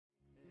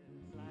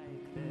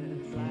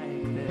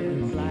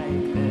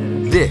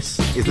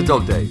This is The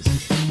Dog Days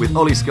with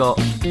Ollie Scott,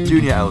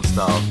 Junior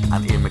Eldstar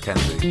and Ian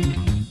McKenzie.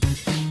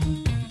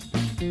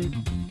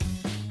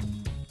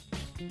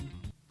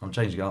 I'm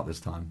changing it up this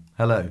time.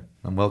 Hello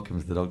and welcome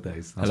to The Dog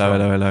Days.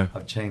 Hello.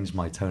 I've changed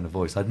my tone of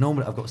voice. I've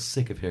got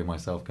sick of hearing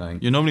myself going,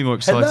 You're normally more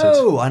excited.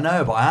 hello! I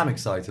know, but I am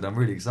excited. I'm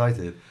really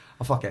excited.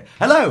 Oh, fuck it.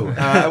 Hello!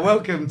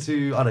 Welcome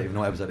to, I don't even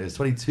know what episode it is,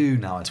 22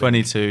 now, I think.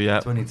 22,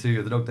 yeah. 22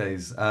 of The Dog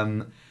Days.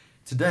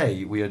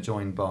 Today we are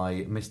joined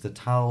by Mr.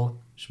 Tal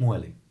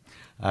Shmueli,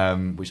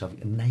 which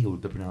I've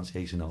nailed the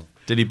pronunciation of.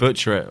 Did he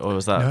butcher it, or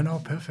was that? No,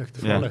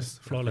 perfect. Yeah.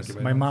 Flawless.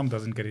 My mom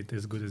doesn't get it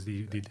as good as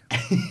you did.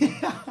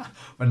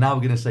 But now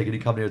we're going to say, can you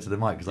come near to the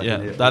mic? Cause I Yeah,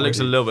 can hear that looks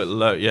a already. little bit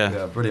low, yeah.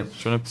 Yeah, brilliant.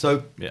 Do you wanna-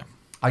 So, Yeah.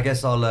 I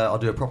guess I'll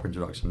do a proper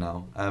introduction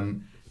now.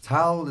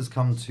 Tal has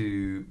come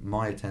to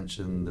my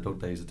attention, the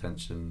Dog Days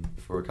attention,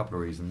 for a couple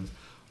of reasons.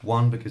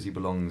 One, because he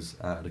belongs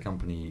at a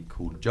company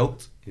called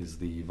Jolt, is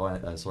the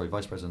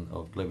vice president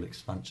of global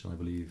expansion, I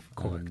believe.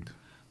 Correct.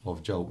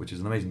 Of Jolt, which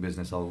is an amazing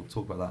business. I'll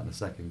talk about that in a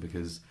second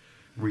because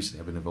recently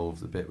I've been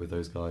involved a bit with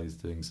those guys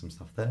doing some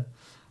stuff there.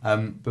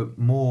 But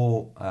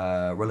more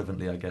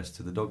relevantly, I guess,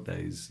 to the Dog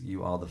Days,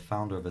 you are the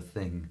founder of a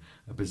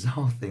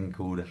bizarre thing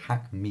called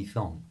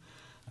Hackmethon.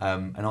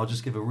 And I'll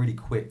just give a really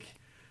quick,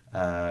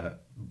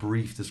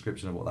 brief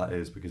description of what that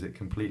is because it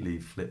completely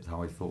flipped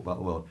how I thought about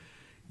the world.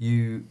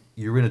 You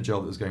were in a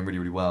job that was going really,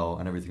 really well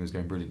and everything was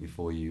going brilliantly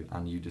for you,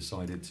 and you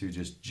decided to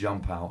just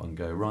jump out and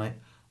go, right,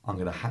 I'm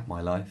going to hack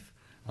my life.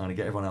 I'm going to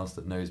get everyone else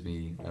that knows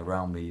me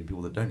around me and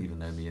people that don't even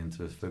know me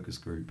into a focus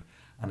group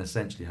and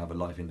essentially have a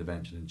life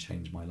intervention and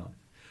change my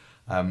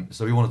life.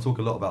 So we want to talk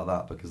a lot about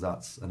that because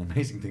that's an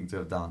amazing thing to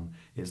have done.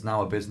 It's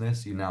now a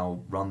business. You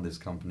now run this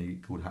company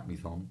called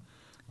Hackmethon.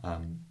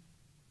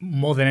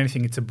 More than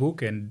anything, it's a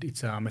book and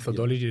it's a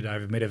methodology that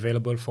I've made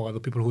available for other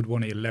people who would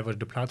want to leverage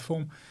the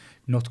platform.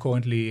 Not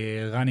currently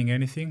running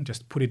anything,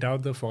 just put it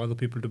out there for other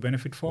people to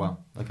benefit from. Wow,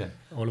 okay.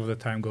 All of the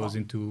time goes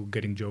into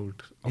getting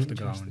Jolt off the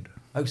Interesting. ground.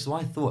 Oh, so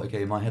I thought,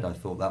 okay, in my head, I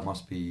thought that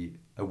must be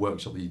a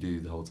workshop that you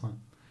do the whole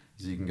time.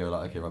 So you can go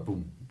like, okay, right,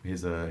 boom,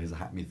 here's a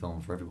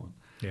Hackmethon for everyone.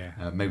 Yeah.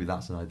 Maybe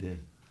that's an idea.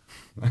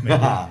 Maybe.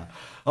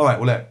 All right,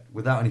 well, look,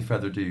 without any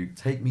further ado,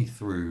 take me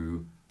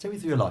through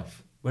your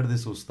life. Where did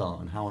this all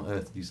start and how on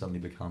earth did you suddenly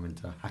become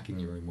into hacking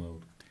your own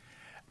world?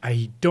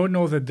 I don't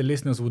know that the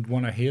listeners would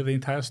want to hear the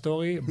entire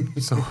story,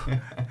 so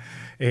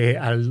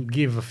I'll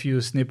give a few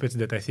snippets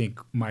that I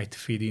think might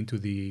feed into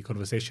the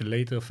conversation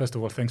later. First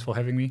of all, thanks for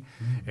having me.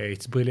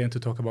 It's brilliant to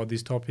talk about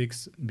these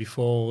topics.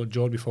 Before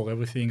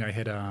everything, I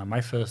had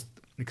my first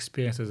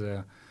experience as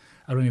I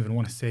don't even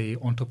want to say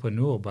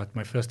entrepreneur, but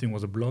my first thing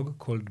was a blog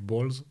called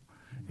Balls.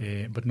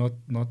 But not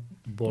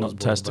balls. Not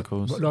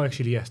testicles. No,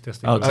 actually, yes,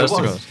 testicles. Oh,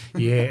 testicles.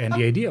 Yeah, and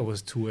the idea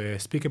was to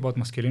speak about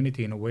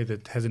masculinity in a way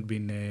that hasn't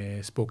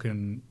been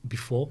spoken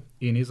before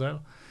in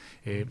Israel.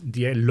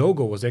 The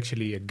logo was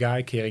actually a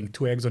guy carrying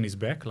 2 eggs on his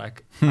back,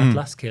 like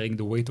Atlas carrying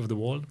the weight of the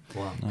world.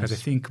 Wow. Because I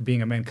think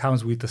being a man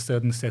comes with a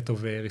certain set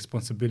of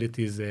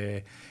responsibilities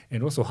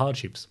and also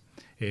hardships.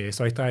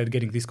 So I tried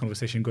getting this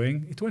conversation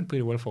going. It went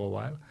pretty well for a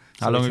while.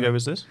 How long ago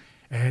was this?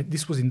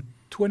 This was in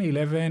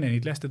 2011, and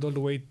it lasted all the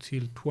way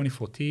till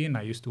 2014.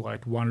 I used to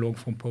write one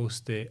long-form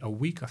post a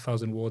week,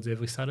 1,000 words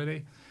every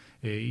Saturday.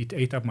 It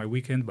ate up my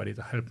weekend, but it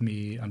helped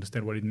me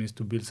understand what it means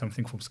to build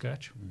something from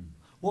scratch.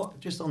 What,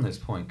 just on this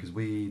point, because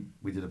we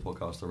did a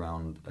podcast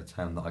around a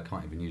term that I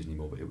can't even use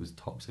anymore, but it was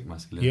toxic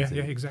masculinity.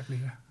 Yeah, exactly,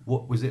 yeah.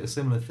 What was it a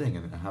similar thing,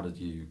 and how did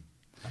you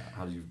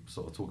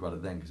sort of talk about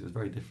it then? Because it was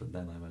very different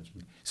then, I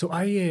imagine. So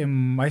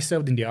I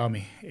served in the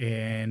army,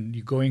 and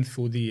you're going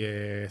through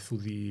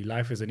the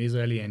life as an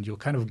Israeli, and you're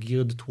kind of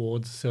geared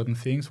towards certain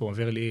things. From a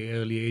very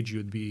early age,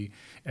 you'd be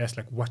asked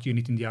like, what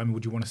unit in the army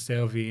would you want to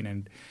serve in,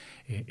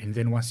 and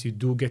then once you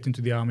do get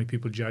into the army,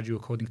 people judge you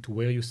according to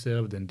where you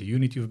served and the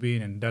unit you've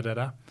been, and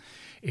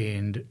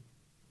and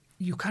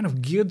you kind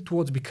of geared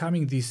towards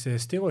becoming this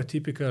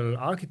stereotypical,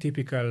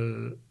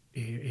 archetypical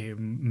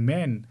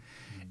man.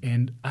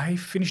 And I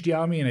finished the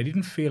army, and I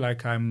didn't feel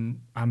like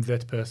I'm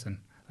that person.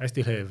 I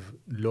still have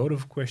a lot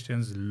of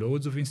questions,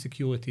 loads of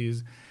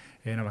insecurities,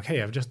 and I'm like,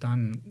 hey, I've just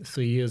done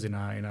 3 years in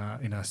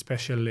a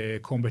special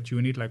combat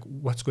unit. Like,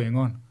 what's going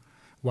on?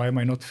 Why am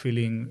I not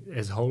feeling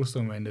as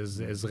wholesome and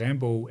as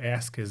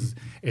Rambo-esque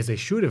as I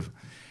should have?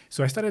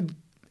 So I started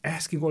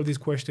asking all these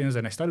questions,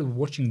 and I started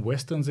watching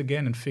Westerns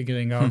again and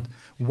figuring out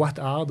what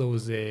are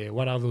those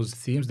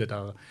themes that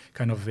are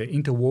kind of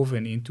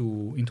interwoven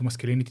into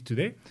masculinity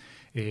today.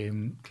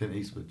 Clint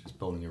Eastwood just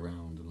bowling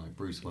around and like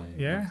Bruce Wayne.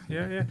 Yeah.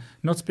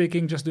 Not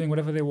speaking, just doing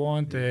whatever they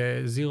want.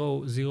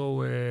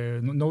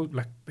 No,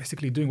 like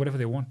basically doing whatever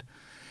they want.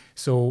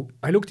 So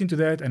I looked into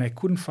that, and I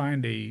couldn't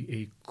find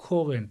a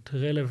current,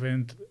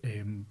 relevant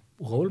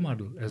role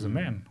model as a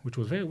man, which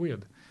was very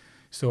weird.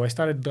 So I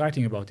started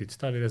writing about it.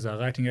 Started as a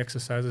writing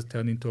exercises,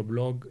 turned into a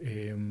blog.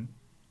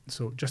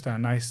 So just a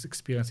nice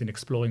experience in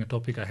exploring a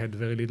topic I had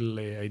very little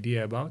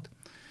idea about.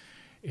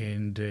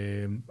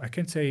 And I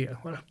can say,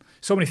 well,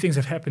 so many things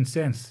have happened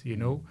since,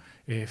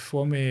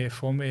 from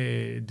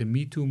the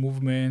Me Too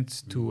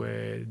movement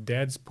to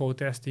dads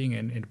protesting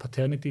and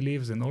paternity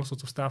leaves and all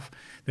sorts of stuff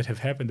that have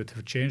happened that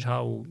have changed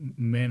how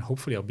men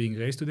hopefully are being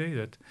raised today.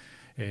 That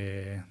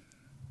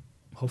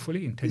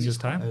hopefully in 10 years'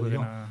 time we're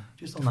in a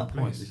just on that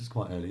point. This is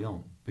quite early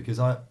on because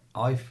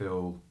I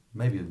feel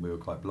maybe we were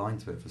quite blind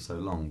to it for so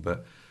long,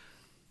 but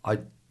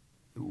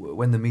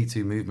when the Me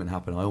Too movement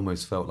happened, I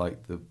almost felt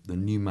like the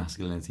new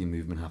masculinity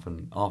movement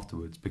happened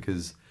afterwards,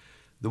 because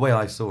the way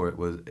I saw it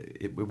was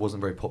it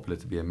wasn't very popular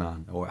to be a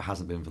man, or it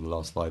hasn't been for the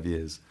last 5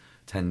 years,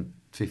 10,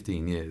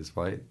 15 years,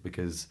 right?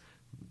 Because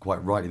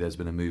quite rightly there's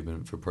been a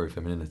movement for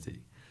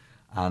pro-femininity.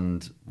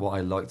 And what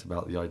I liked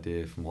about the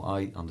idea, from what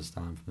I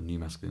understand from the new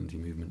masculinity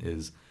movement,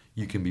 is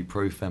you can be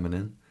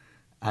pro-feminine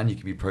and you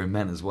can be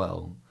pro-men as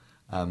well.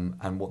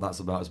 And what that's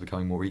about is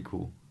becoming more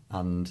equal.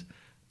 And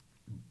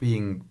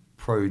being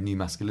pro-new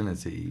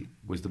masculinity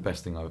was the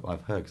best thing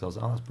I've heard, because I was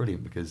like, oh, that's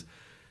brilliant, because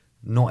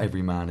not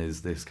every man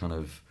is this kind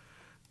of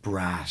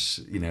brash,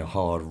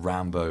 hard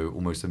Rambo,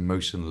 almost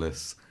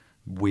emotionless,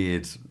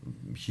 weird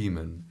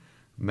human.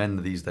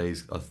 Men these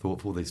days are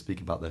thoughtful, they speak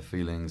about their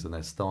feelings, and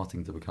they're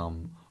starting to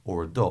become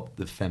or adopt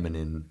the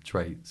feminine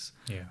traits.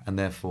 Yeah. And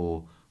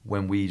therefore,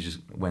 when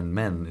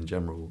men in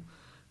general,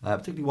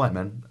 particularly white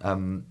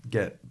men,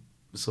 get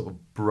sort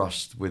of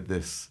brushed with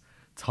this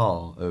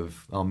tar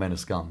of men are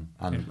scum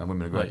and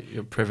women are great. Like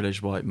you're a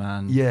privileged white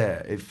man. Yeah,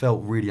 it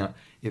felt really.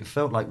 It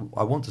felt like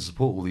I want to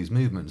support all these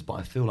movements, but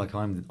I feel like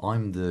I'm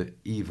the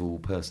evil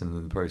person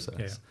in the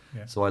process.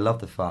 Yeah. So I love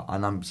the fact,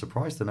 and I'm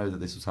surprised to know that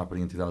this was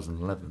happening in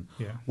 2011.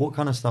 Yeah. What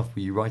kind of stuff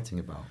were you writing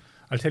about?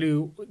 I'll tell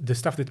you the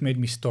stuff that made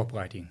me stop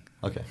writing.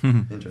 Okay,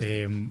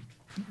 interesting.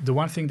 The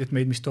one thing that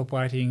made me stop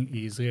writing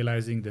is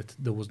realizing that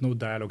there was no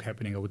dialogue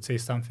happening. I would say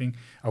something,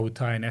 I would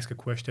try and ask a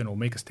question or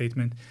make a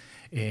statement,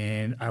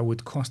 and I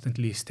would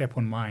constantly step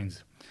on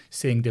mines,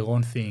 saying the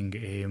wrong thing,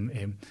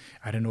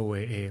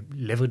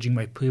 leveraging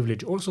my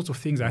privilege, all sorts of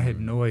things I had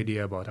no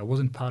idea about. I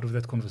wasn't part of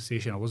that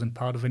conversation. I wasn't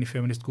part of any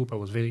feminist group. I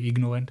was very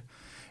ignorant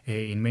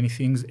in many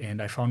things,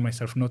 and I found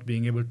myself not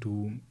being able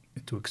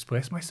to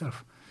express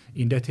myself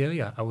in that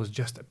area.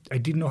 I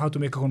didn't know how to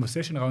make a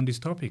conversation around these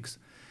topics.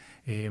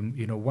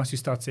 Once you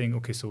start saying,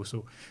 okay, so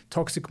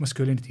toxic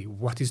masculinity,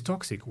 what is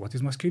toxic? What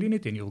is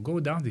masculinity? And you'll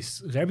go down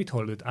this rabbit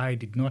hole that I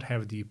did not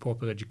have the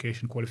proper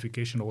education,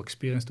 qualification, or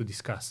experience to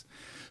discuss.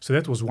 So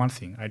that was one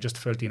thing. I just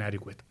felt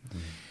inadequate.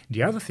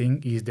 The other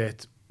thing is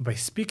that by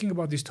speaking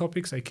about these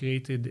topics, I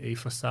created a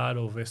facade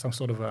of some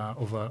sort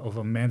of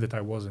a man that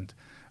I wasn't.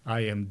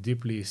 I am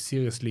deeply,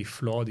 seriously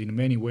flawed in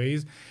many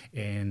ways,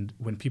 and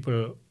when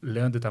people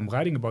learned that I'm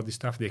writing about this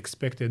stuff, they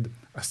expected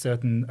a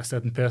certain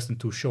person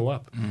to show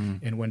up.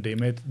 And when they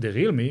met the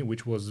real me,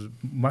 which was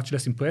much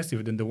less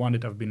impressive than the one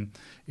that I've been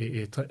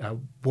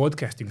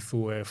broadcasting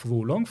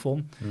through long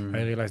form,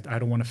 I realized I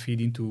don't want to feed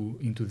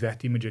into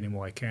that image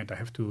anymore. I can't. I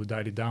have to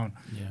dial it down.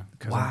 Yeah.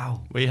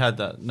 Wow. We had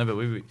that. No, but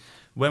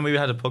when we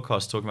had a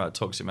podcast talking about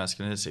toxic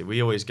masculinity,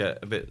 we always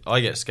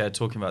I get scared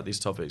talking about these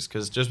topics,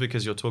 because just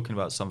because you're talking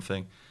about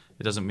something,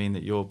 it doesn't mean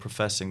that you're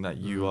professing that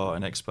you are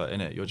an expert in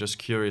it. You're just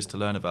curious to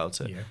learn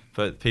about it. Yeah.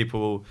 But people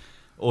will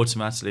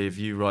automatically, if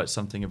you write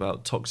something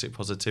about toxic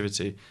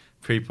positivity,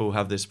 people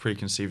have this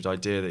preconceived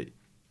idea that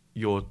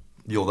you're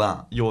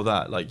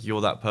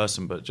that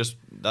person. But just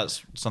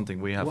that's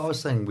something we have. Well, I was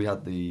saying, we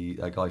had the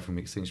guy from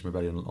Extinction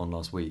Rebellion on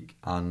last week,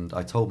 and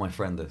I told my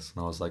friend this,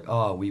 and I was like,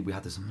 we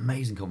had this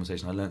amazing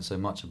conversation. I learned so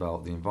much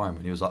about the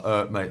environment. He was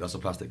like, mate, that's a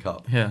plastic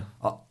cup. Yeah.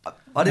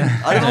 I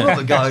don't know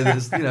the guy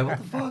that's, what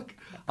the fuck?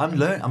 I'm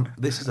learning.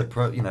 This is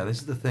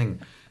the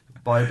thing.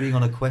 By being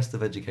on a quest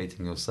of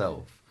educating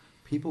yourself,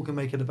 people can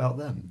make it about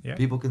them. Yeah.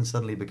 People can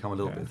suddenly become a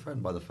little bit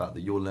threatened by the fact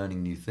that you're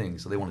learning new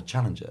things, so they want to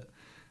challenge it.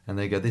 And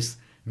they go, this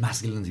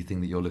masculinity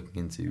thing that you're looking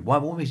into,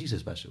 what makes you so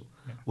special?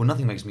 Yeah. Well,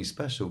 nothing makes me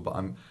special, but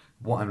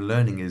what I'm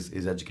learning is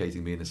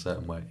educating me in a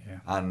certain way. Yeah.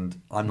 And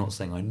I'm not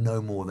saying I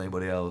know more than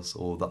anybody else,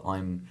 or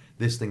that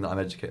this thing that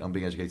I'm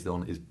being educated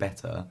on is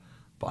better,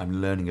 but I'm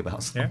learning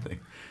about something.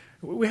 Yeah.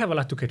 We have a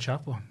lot to catch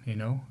up on,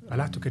 a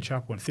lot to catch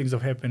up on. Things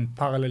have happened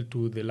parallel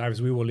to the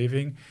lives we were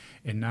living,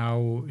 and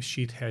now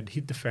shit had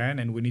hit the fan,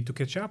 and we need to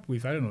catch up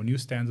with, new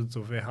standards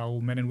of how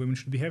men and women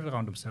should behave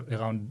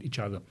around each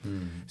other.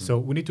 So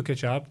we need to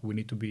catch up. We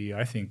need to be,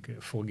 I think,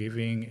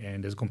 forgiving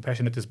and as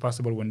compassionate as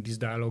possible when these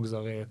dialogues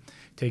are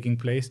taking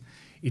place.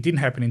 It didn't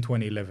happen in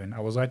 2011. I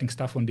was writing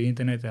stuff on the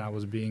internet, and I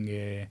was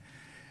being...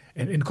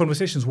 And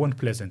conversations weren't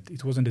pleasant.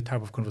 It wasn't the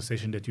type of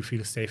conversation that you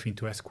feel safe in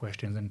to ask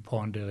questions and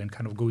ponder and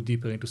kind of go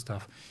deeper into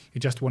stuff. You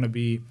just want to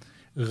be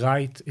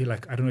right,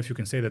 like, I don't know if you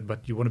can say that,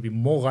 but you want to be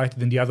more right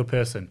than the other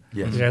person,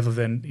 yes, rather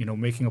than,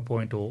 making a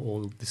point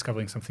or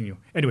discovering something new.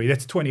 Anyway,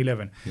 that's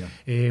 2011. Yeah.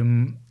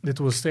 That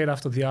was straight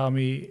after the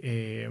army.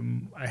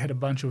 I had a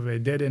bunch of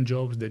dead-end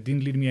jobs that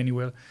didn't lead me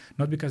anywhere,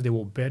 not because they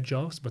were bad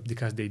jobs, but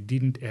because they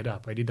didn't add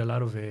up. I did a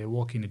lot of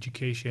work in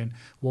education,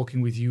 working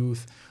with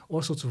youth,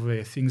 all sorts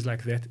of things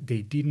like that.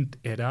 They didn't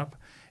add up.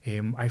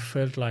 I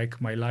felt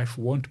like my life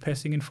won't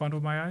passing in front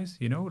of my eyes,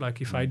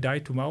 like if I die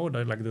tomorrow,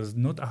 like there's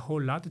not a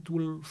whole lot that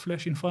will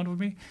flash in front of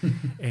me.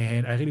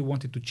 And I really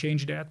wanted to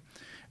change that.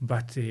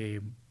 But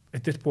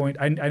at that point,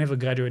 I never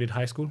graduated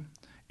high school,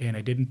 and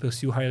I didn't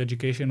pursue higher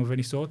education of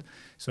any sort.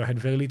 So I had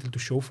very little to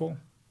show for.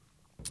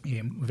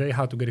 Very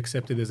hard to get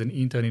accepted as an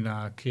intern in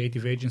a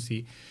creative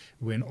agency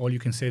when all you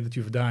can say that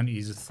you've done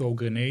is throw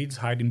grenades,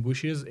 hide in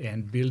bushes,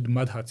 and build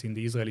mud huts in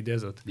the Israeli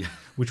desert,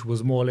 which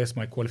was more or less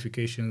my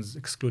qualifications,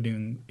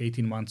 excluding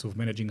 18 months of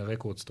managing a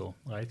record store,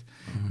 right?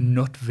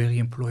 Not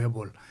very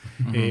employable.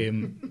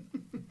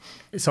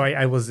 So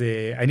I was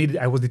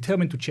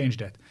determined to change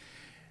that.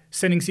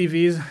 Sending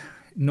CVs,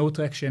 no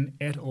traction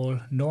at all,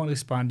 no one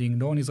responding,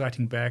 no one is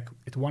writing back.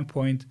 At one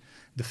point,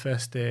 the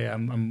first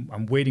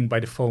I'm waiting by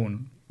the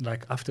phone,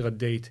 like after a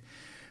date,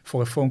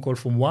 for a phone call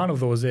from one of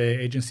those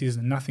agencies.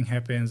 Nothing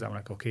happens. I'm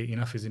like, okay,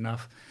 enough is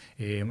enough.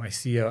 I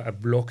see a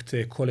blocked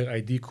caller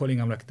ID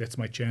calling. I'm like, that's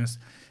my chance.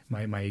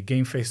 My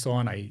game face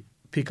on. I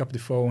pick up the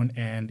phone,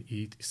 and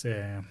it's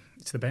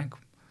the bank.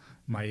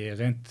 My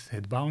rent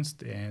had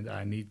bounced, and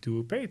I need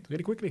to pay it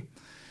really quickly.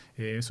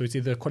 So it's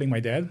either calling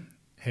my dad,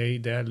 hey,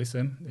 Dad,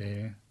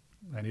 listen,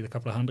 I need a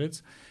couple of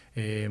hundreds,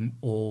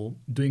 or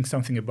doing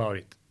something about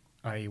it.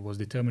 I was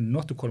determined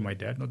not to call my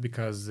dad, not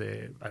because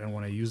I don't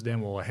want to use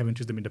them or I haven't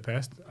used them in the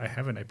past. I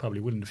haven't. I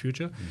probably will in the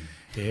future.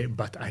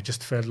 But I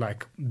just felt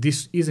like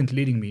this isn't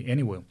leading me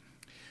anywhere.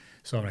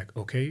 So I'm like,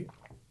 okay,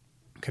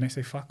 can I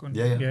say fuck?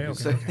 Yeah.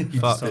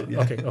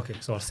 Okay.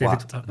 So I'll save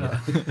it.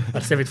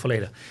 I'll save it for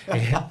later.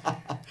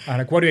 And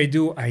like, what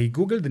do? I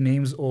Googled the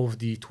names of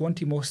the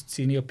 20 most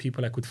senior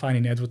people I could find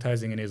in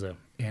advertising in Israel.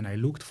 And I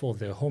looked for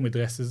their home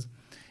addresses,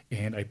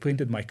 and I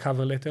printed my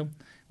cover letter,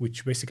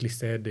 which basically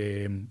said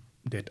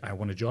that I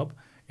want a job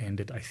and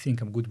that I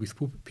think I'm good with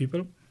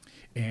people.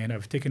 And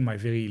I've taken my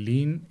very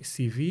lean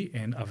CV,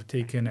 and I've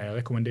taken a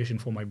recommendation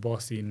from my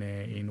boss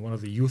in one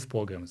of the youth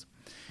programs.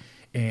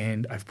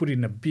 And I've put it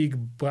in a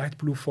big bright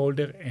blue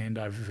folder, and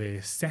I've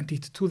sent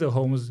it to their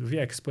homes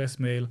via express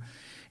mail,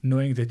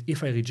 knowing that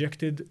if I'm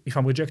rejected,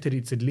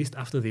 it's at least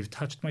after they've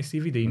touched my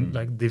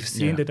CV. They've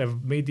seen that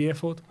I've made the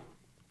effort.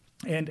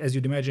 And as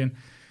you'd imagine,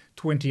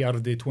 20 out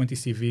of the 20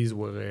 CVs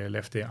were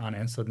left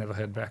unanswered, never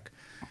heard back.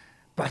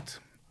 But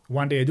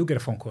one day I do get a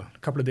phone call. A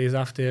couple of days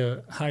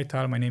after, hi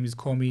Tal, my name is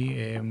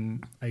Komi.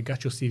 I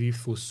got your CV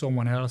through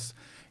someone else.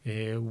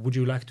 Would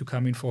you like to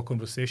come in for a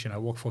conversation? I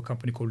work for a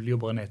company called Leo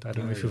Barnett. I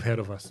don't know if you've heard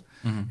of us,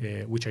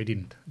 which I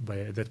didn't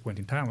at that point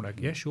in time. I'm like,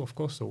 yeah, sure, of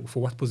course. So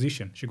for what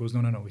position? She goes,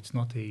 no, it's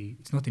not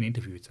an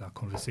interview. It's a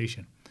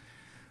conversation.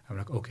 I'm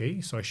like,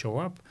 okay. So I show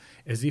up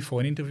as if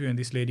for an interview, and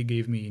this lady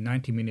gave me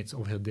 90 minutes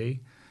of her day.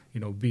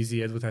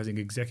 Busy advertising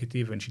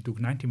executive, and she took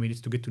 90 minutes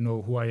to get to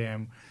know who I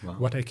am,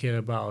 what I care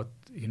about,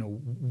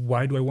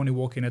 why do I want to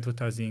work in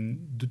advertising?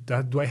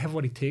 Do I have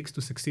what it takes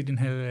to succeed in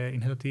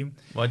her team?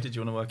 Why did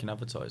you want to work in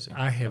advertising?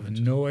 I have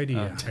no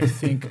idea. I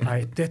think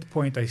at that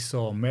point I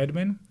saw Mad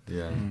Men,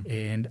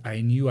 and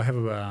I knew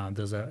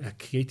there's a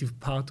creative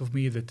part of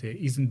me that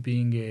isn't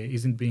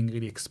being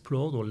really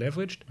explored or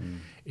leveraged,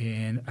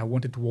 and I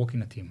wanted to work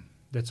in a team.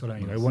 That's what I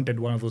knew. I wanted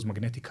one of those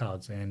magnetic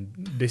cards, and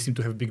they seem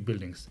to have big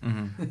buildings.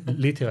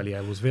 Literally, I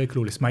was very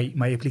clueless.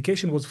 My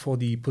application was for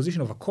the position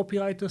of a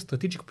copywriter,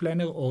 strategic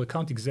planner, or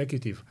account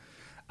executive.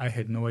 I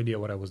had no idea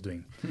what I was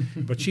doing.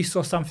 But she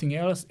saw something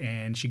else,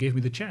 and she gave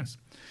me the chance.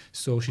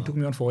 So she took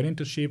me on for an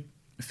internship.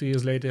 3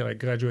 years later, I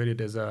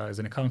graduated as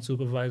an account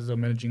supervisor,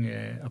 managing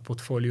a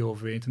portfolio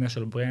of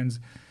international brands,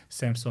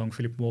 Samsung,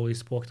 Philip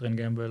Morris, Procter &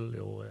 Gamble,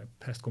 or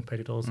past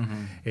competitors,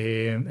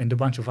 and a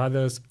bunch of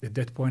others. At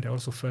that point, I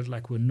also felt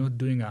like we're not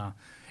doing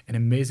an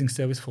amazing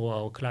service for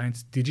our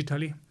clients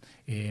digitally.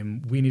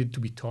 We needed to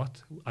be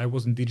taught. I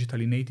wasn't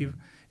digitally native.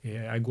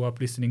 I grew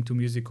up listening to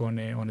music on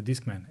a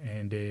Discman,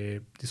 and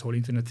this whole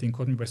internet thing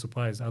caught me by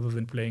surprise. Other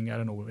than playing, I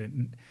don't know,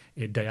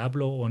 a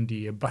Diablo on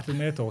the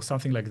Battle.net or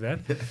something like that,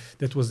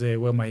 that was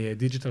where my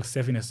digital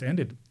savviness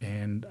ended,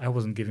 and I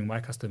wasn't giving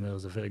my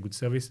customers a very good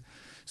service.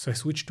 So I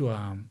switched to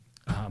a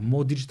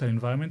more digital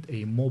environment,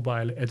 a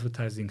mobile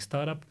advertising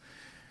startup.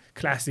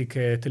 Classic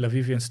Tel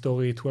Avivian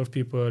story: 12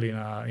 people in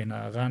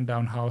a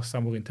rundown house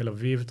somewhere in Tel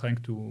Aviv trying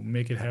to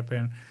make it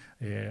happen.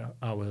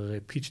 Our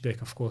pitch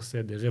deck, of course,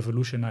 said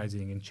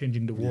revolutionizing and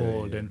changing the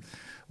world, and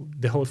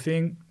the whole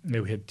thing.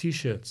 We had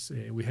T-shirts,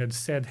 we had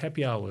sad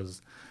happy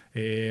hours.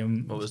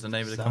 What was the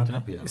name of the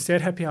company?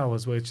 Sad happy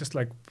hours, where it's just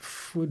like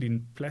food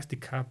in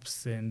plastic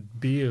cups and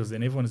beers,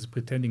 and everyone is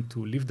pretending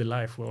to live the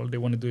life where all they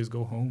want to do is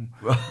go home.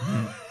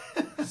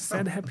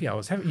 Sad happy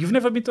hours. You've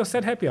never been to a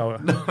sad happy hour?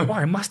 No. Oh,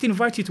 I must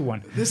invite you to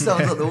one. This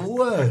sounds like the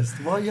worst.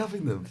 Why are you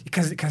having them?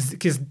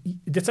 Because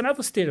that's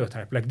another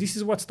stereotype. Like, this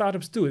is what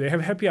startups do. They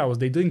have happy hours.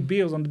 They drink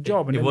beers on the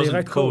job, and It then they wasn't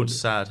write called code.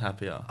 Sad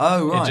Happy Hour.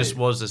 Oh, right. It just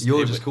was.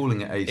 You're just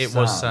calling it a it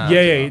sad. was sad.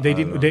 Yeah, they Oh,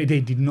 didn't. right. They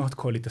did not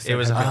call it a sad It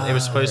was. happy hour. It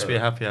was supposed to be a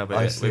happy hour, I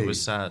but see. it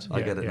was sad.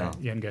 I get it now.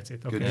 Ian gets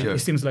it. Good Okay. joke. It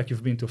seems like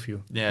you've been to a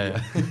few.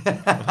 Yeah,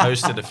 I've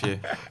hosted a few.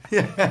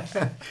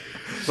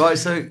 Right,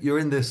 so you're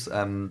in this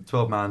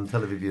 12-man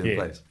Tel Avivian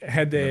place.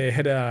 Had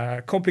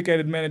a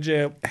complicated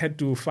manager. Had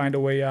to find a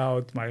way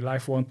out. My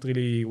life wasn't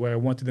really where I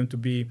wanted them to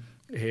be.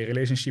 A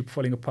relationship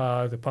falling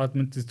apart.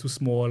 Apartment is too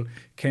small.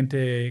 Can't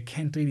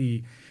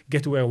really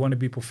get to where I want to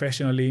be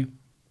professionally.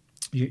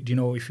 You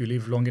know, if you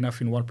live long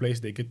enough in one place,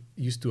 they get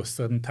used to a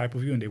certain type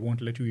of you, and they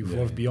won't let you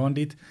evolve beyond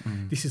it.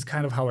 This is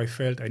kind of how I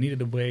felt. I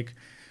needed a break.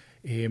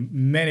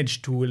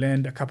 Managed to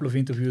land a couple of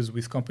interviews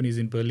with companies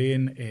in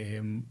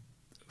Berlin.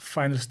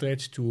 Final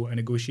stretch to a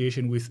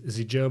negotiation with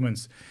the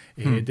Germans.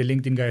 The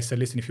LinkedIn guy said,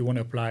 listen, if you want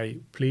to apply,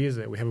 please,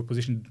 we have a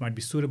position that might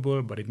be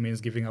suitable, but it means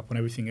giving up on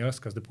everything else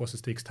because the process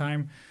takes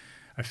time.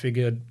 I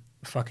figured,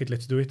 fuck it,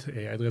 let's do it.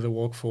 I'd rather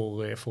work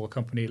for a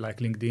company like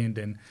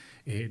LinkedIn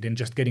than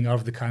just getting out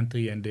of the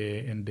country and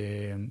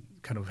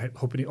kind of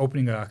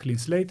opening a clean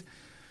slate.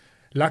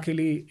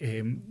 Luckily,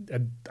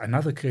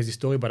 another crazy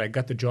story, but I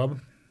got the job.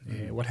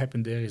 What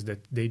happened there is that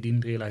they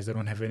didn't realize I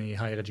don't have any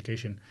higher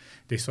education.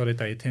 They saw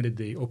that I attended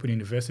the Open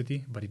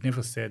University, but it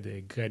never said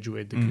a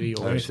graduate degree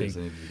or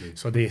anything.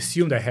 So they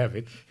assumed I have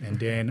it. And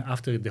then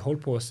after the whole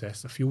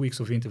process, a few weeks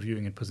of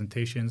interviewing and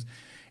presentations,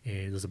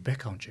 there was a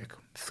background check,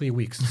 3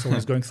 weeks. So I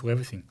was going through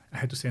everything. I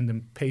had to send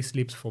them pay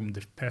slips from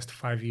the past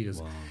 5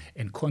 years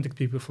and contact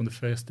people from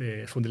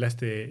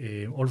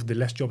all of the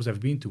last jobs I've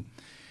been to.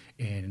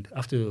 And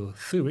after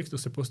 3 weeks, they're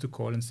supposed to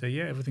call and say,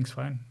 yeah, everything's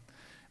fine.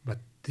 But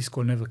this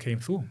call never came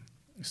through.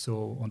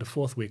 So on the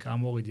 4th week,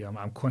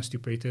 I'm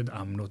constipated.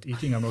 I'm not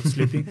eating. I'm not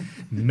sleeping.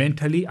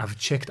 Mentally, I've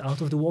checked out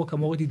of the work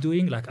I'm already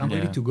doing. Like, I'm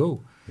ready to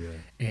go. Yeah.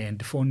 And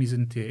the phone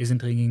isn't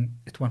ringing.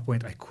 At one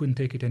point, I couldn't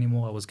take it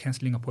anymore. I was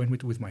canceling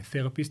appointment with my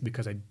therapist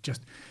because I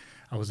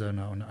was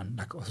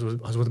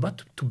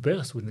about to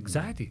burst with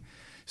anxiety.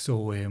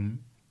 So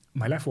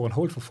my life was on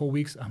hold for 4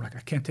 weeks. I'm like, I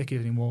can't take it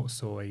anymore.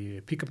 So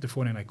I pick up the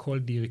phone and I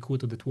called the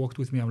recruiter that worked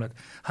with me. I'm like,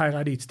 hi,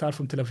 Radi, it's Tal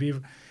from Tel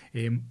Aviv.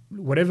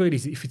 Whatever it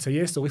is, if it's a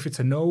yes or if it's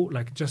a no,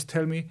 like, just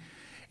tell me.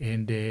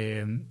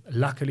 And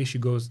luckily she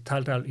goes,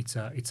 Tal, it's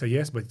a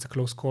yes, but it's a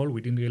close call.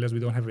 We didn't realize we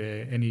don't have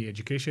any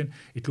education.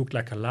 It looked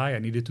like a lie. I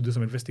needed to do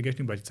some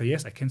investigation, but it's a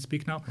yes. I can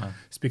speak now. Wow.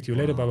 Speak to you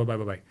later. Bye.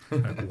 I'm like,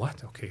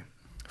 what? Okay.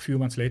 A few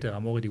months later,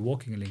 I'm already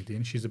working in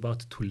LinkedIn. She's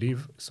about to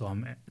leave. So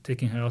I'm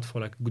taking her out for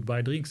like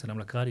goodbye drinks. And I'm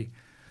like, Radi,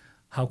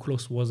 how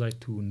close was I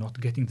to not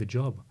getting the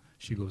job?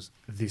 She goes,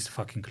 this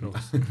fucking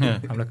close.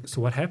 I'm like, so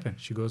what happened?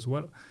 She goes,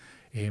 well,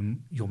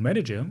 your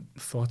manager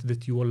thought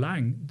that you were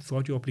lying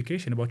throughout your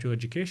application about your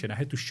education. I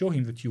had to show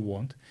him that you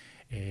won't,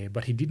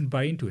 but he didn't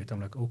buy into it.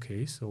 I'm like,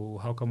 okay, so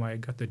how come I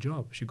got the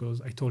job? She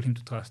goes, I told him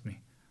to trust me.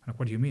 I'm like,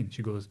 what do you mean?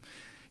 She goes,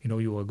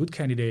 you were a good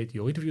candidate.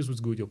 Your interviews was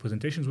good. Your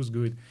presentations was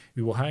good.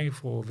 We were hiring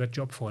for that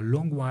job for a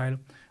long while.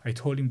 I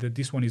told him that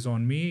this one is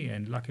on me,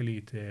 and luckily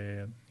it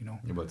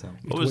worked out.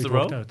 What was the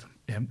role?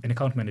 An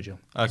account manager.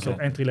 Okay. So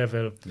entry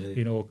level,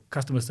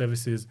 customer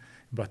services,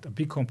 but a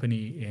big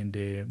company, and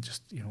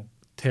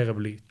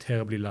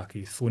terribly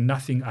lucky through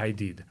nothing I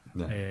did.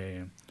 No.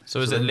 So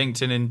is it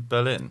LinkedIn in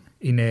Berlin?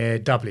 In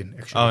Dublin,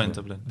 actually. Oh, in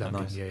Dublin.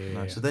 Nice.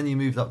 Yeah. So then you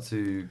moved up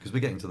to, because we're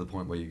getting to the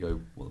point where you go,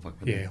 what the fuck?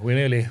 Yeah, we're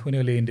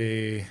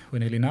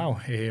nearly now.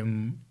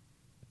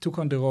 Took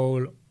on the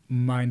role,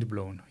 mind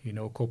blown.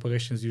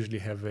 Corporations usually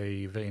have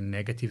a very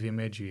negative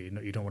image.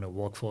 You don't want to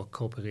work for a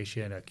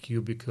corporation, a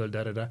cubicle,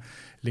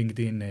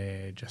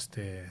 LinkedIn just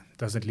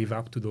doesn't live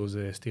up to those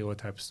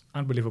stereotypes.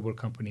 Unbelievable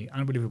company,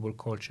 unbelievable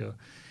culture,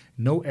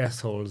 no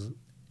assholes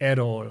at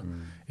all.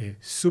 A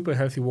super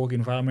healthy work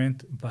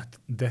environment. But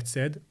that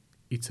said,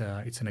 it's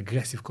an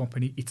aggressive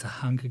company. It's a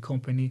hungry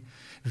company,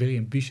 very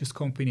ambitious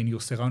company, and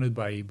you're surrounded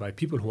by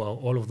people who are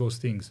all of those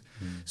things.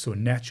 So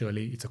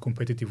naturally, it's a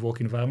competitive work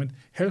environment,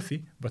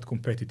 healthy but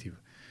competitive.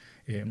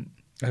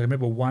 I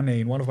remember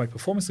in one of my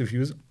performance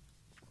reviews,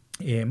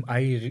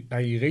 I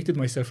rated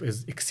myself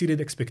as exceeded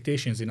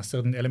expectations in a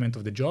certain element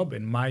of the job,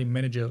 and my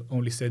manager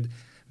only said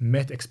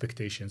met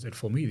expectations. And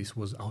for me, this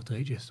was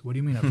outrageous. What do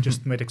you mean? I've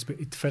just met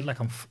it felt like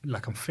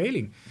I'm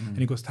failing. And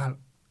he goes, Tal,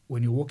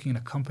 when you're working in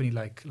a company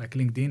like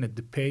LinkedIn at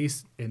the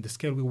pace and the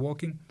scale we're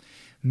working,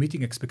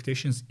 meeting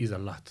expectations is a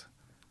lot.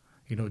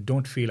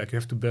 Don't feel like you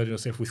have to burden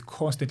yourself with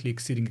constantly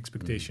exceeding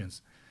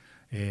expectations.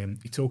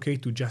 It's okay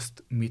to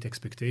just meet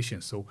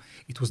expectations. So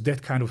it was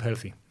that kind of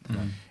healthy.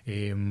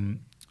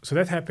 So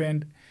that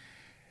happened,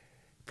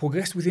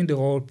 progressed within the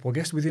role,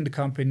 progressed within the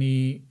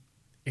company,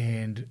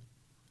 and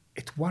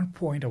at one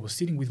point I was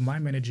sitting with my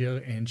manager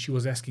and she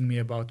was asking me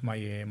about my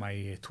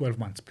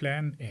 12-month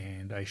plan,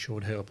 and I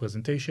showed her a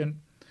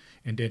presentation.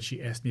 And then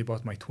she asked me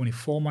about my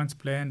 24-month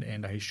plan,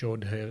 and I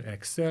showed her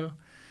Excel.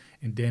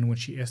 And then when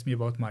she asked me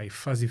about my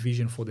fuzzy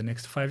vision for the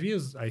next 5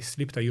 years, I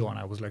slipped a yawn.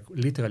 I was like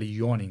literally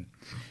yawning.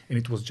 And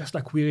it was just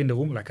like we're in the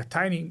room, like a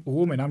tiny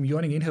room, and I'm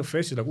yawning in her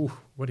face. She's like, ooh,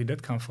 where did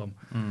that come from?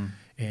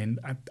 And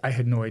I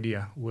had no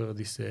idea where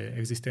this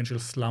existential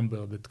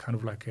slumber that kind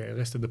of like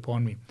rested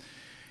upon me.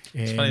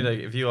 It's funny, like,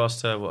 if you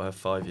asked her what her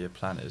 5-year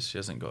plan is, she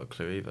hasn't got a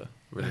clue either,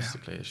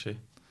 realistically, is she?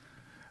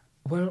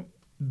 Well,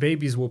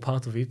 babies were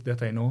part of it,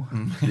 that I know.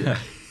 Yeah.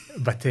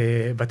 But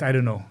I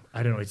don't know.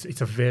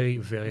 It's a very,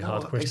 very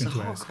hard question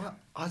to ask.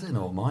 I don't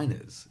know what mine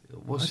is.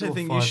 What's I don't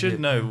think you should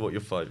know what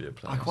your 5-year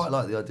plan I is. quite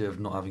like the idea of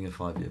not having a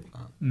 5-year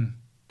plan.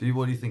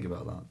 What do you think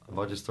about that? Have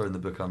I just thrown the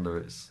book under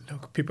its...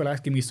 Look, people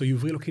asking me, so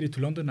you've relocated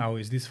to London now,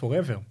 is this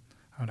forever?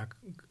 I'm like,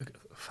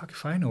 fuck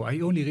if I know. I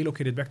only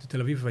relocated back to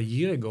Tel Aviv a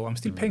year ago. I'm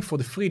still paying for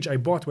the fridge I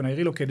bought when I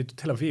relocated to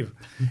Tel Aviv.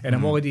 And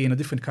I'm already in a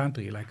different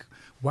country. Like,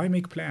 why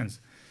make plans?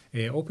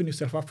 Open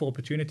yourself up for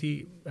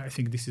opportunity. I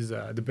think this is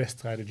the best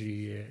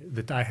strategy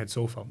that I had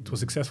so far. It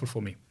was successful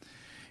for me.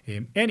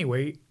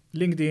 Anyway,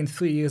 LinkedIn,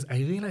 3 years, I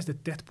realized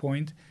at that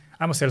point,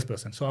 I'm a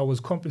salesperson. So I was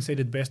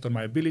compensated based on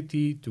my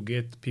ability to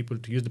get people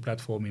to use the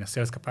platform in a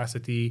sales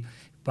capacity,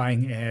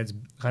 buying ads,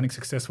 running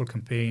successful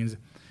campaigns.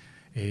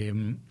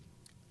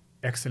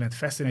 Excellent,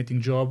 fascinating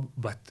job,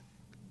 but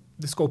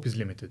the scope is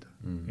limited.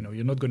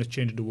 You're not going to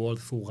change the world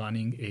through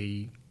running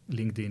a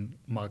LinkedIn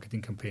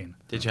marketing campaign.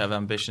 Did you have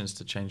ambitions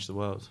to change the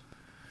world?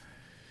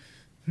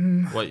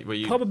 Were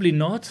you... Probably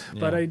not,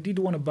 but Yeah. I did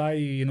want to buy,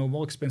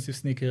 more expensive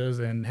sneakers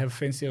and have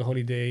fancier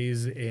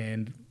holidays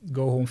and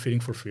go home feeling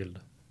fulfilled.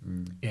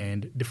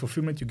 And the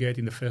fulfillment you get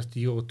in the first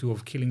year or two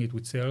of killing it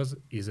with sales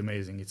is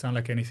amazing. It's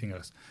unlike anything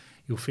else.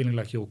 You're feeling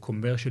like you're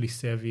commercially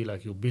savvy,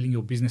 like you're building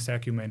your business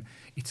acumen.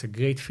 It's a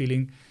great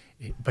feeling,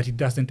 but it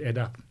doesn't add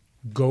up.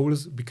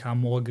 Goals become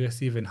more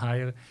aggressive and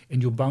higher,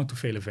 and you're bound to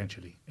fail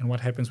eventually. And what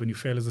happens when you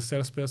fail as a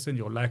salesperson?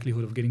 Your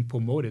likelihood of getting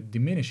promoted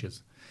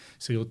diminishes.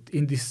 So you're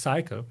in this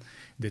cycle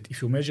that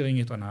if you're measuring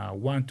it on a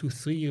 1, 2,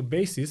 3 year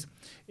basis,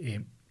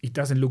 it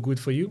doesn't look good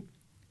for you.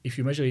 If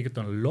you measure it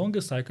on a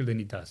longer cycle,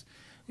 then it does.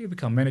 You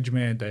become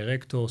management,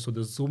 director, so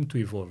there's room to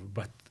evolve.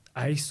 But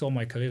I saw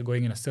my career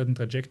going in a certain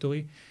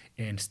trajectory,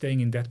 and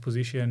staying in that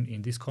position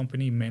in this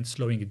company meant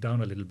slowing it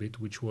down a little bit,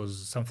 which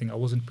was something I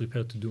wasn't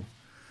prepared to do.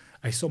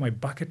 I saw my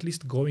bucket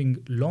list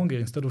growing longer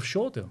instead of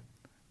shorter.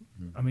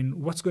 I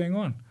mean, what's going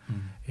on?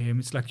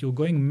 It's like you're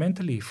going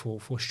mentally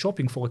for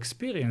shopping, for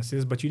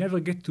experiences, but you never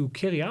get to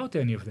carry out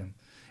any of them.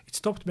 It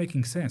stopped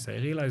making sense. I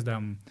realized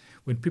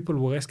when people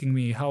were asking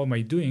me, how am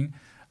I doing?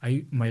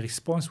 My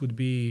response would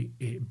be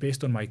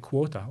based on my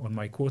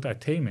quota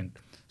attainment.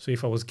 So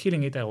if I was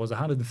killing it, I was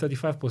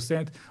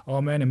 135%.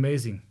 Oh man,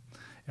 amazing.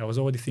 I was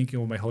already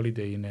thinking of my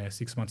holiday in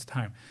 6 months'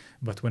 time.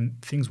 But when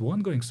things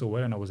weren't going so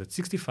well and I was at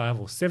 65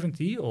 or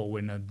 70, or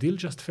when a deal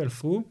just fell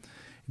through,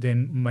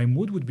 then my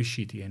mood would be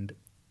shitty. And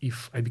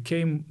if I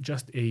became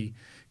just a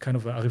kind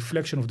of a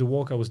reflection of the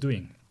work I was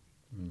doing,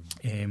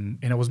 and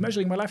I was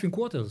measuring my life in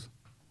quarters,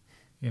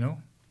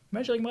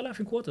 measuring my life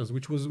in quarters,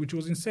 which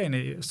was insane.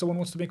 If someone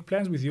wants to make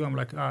plans with you, I'm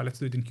like, let's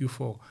do it in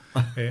Q4.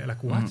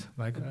 Like, what?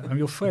 Like, I'm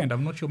your friend.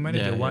 I'm not your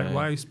manager. Why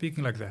are you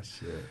speaking like that?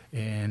 Sure.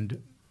 And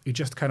it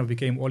just kind of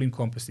became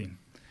all-encompassing.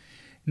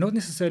 Not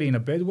necessarily in a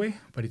bad way,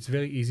 but it's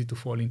very easy to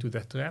fall into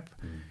that trap.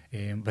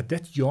 But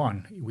that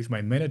yawn with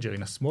my manager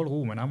in a small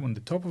room, and I'm on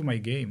the top of my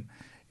game,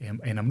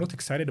 and I'm not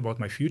excited about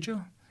my future,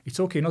 it's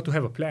okay not to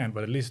have a plan,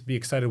 but at least be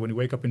excited when you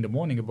wake up in the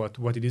morning about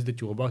what it is that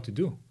you're about to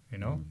do.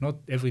 Not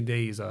every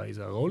day is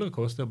a roller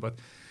coaster, but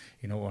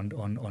on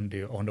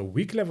the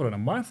week level, on a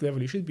month level,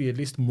 you should be at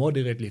least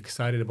moderately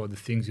excited about the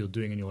things you're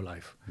doing in your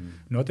life.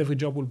 Not every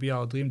job will be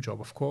our dream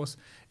job, of course,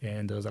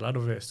 and there's a lot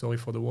of sorry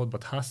for the word,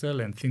 but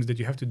hustle and things that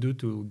you have to do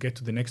to get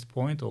to the next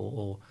point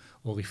or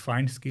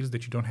refine skills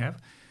that you don't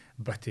have.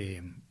 But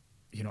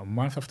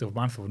month after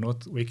month of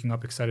not waking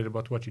up excited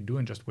about what you do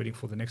and just waiting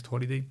for the next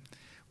holiday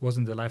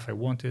wasn't the life I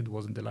wanted,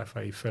 wasn't the life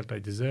I felt I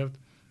deserved.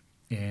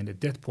 And at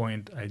that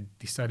point, I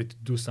decided to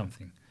do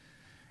something.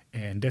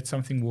 And that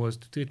something was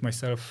to treat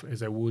myself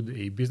as I would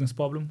a business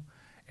problem.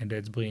 And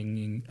that's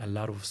bringing a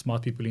lot of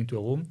smart people into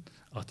a room,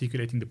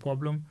 articulating the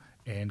problem,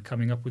 and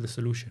coming up with a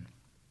solution.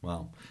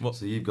 Wow.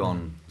 So you've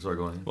gone... Sorry,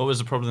 go on. What was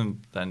the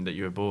problem then that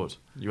you were bored?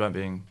 You weren't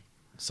being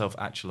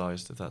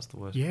self-actualized, if that's the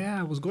word. Yeah,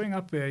 I was growing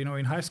up,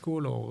 in high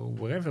school or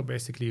wherever,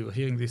 basically, you're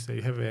hearing this,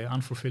 you have an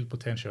unfulfilled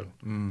potential.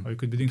 Or you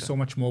could be doing so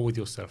much more with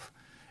yourself.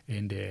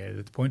 And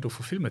the point of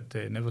fulfillment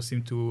never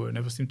seemed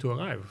to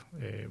arrive.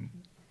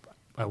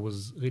 I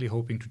was really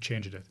hoping to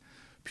change that.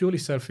 Purely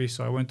selfish,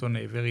 so I went on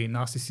a very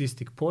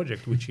narcissistic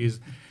project, which is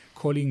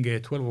calling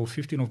 12 or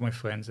 15 of my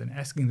friends and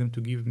asking them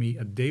to give me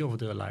a day of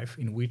their life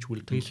in which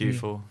will treat me...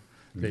 Q4.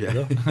 There you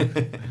go.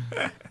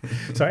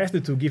 So I asked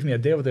them to give me a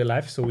day of their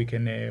life so we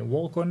can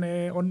work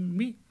on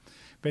me.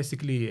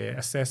 Basically,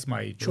 assess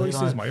my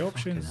choices, my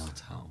options.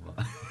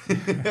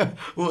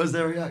 What was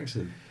their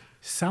reaction?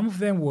 Some of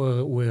them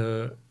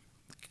were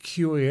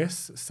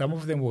curious. Some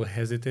of them were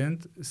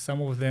hesitant.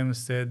 Some of them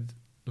said,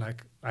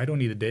 like, I don't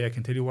need a day. I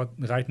can tell you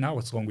right now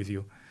what's wrong with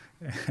you,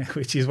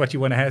 which is what you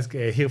want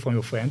to hear from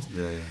your friends.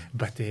 Yeah.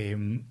 But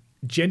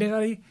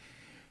generally,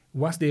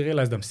 once they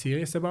realized I'm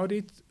serious about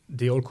it,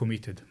 they all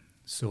committed.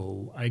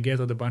 So I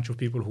gathered a bunch of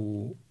people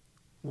who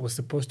was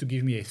supposed to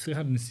give me a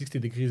 360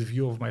 degrees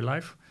view of my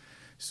life.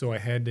 So I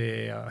had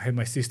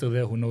my sister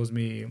there who knows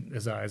me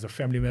as a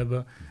family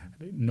member.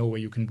 No way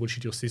you can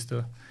bullshit your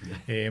sister.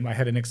 Yeah. I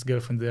had an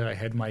ex-girlfriend there. I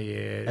had my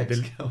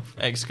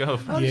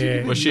Ex-girlfriend.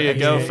 Yeah, Was she a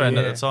girlfriend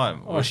yeah. at the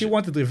time? Oh, Was she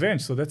wanted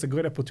revenge, so that's a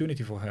great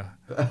opportunity for her.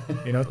 To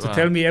Wow.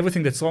 tell me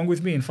everything that's wrong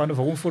with me in front of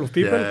a room full of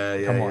people.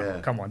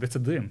 Yeah, Come on, that's a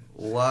dream.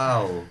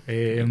 Wow.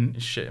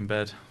 shit in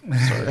bed.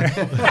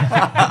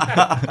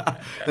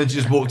 Then she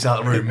just walks out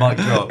of the room, mic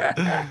drop.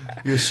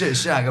 You're a shit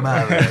shag, I'm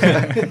out of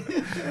it.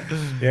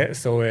 Yeah,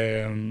 so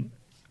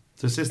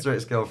So sister,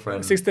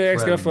 ex-girlfriend. sister,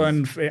 friends.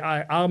 ex-girlfriend,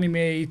 army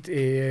mate,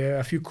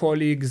 a few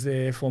colleagues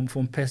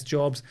from past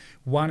jobs.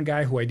 One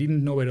guy who I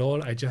didn't know at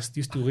all. I just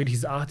used to read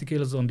his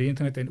articles on the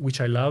internet, which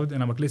I loved.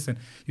 And I'm like, listen,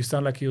 you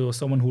sound like you're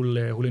someone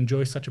who'll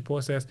enjoy such a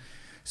process.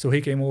 So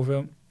he came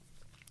over.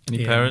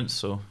 Any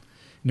parents or?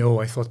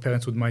 No, I thought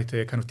parents might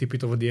kind of tip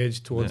it over the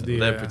edge towards the.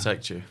 They'll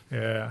protect you.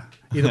 Yeah,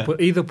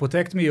 either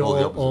protect me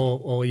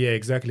or yeah,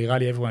 exactly,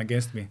 rally everyone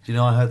against me. Do you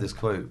know, I heard this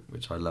quote,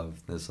 which I love.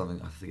 There's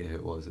something, I forget who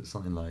it was. It's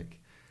something like,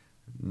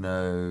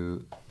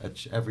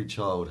 every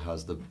child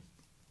has the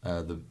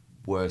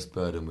worst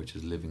burden, which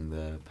is living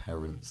their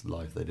parents'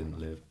 life they didn't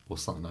live, or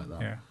something like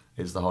that. Yeah.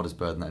 It's the hardest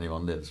burden that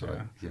anyone lives,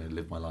 right? Yeah.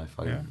 Live my life.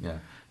 Yeah.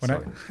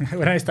 Sorry.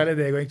 When I started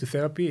going to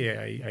therapy,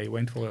 I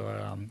went for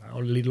a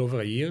little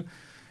over a year.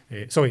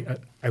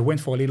 I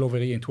went for a little over a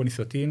year in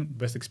 2013.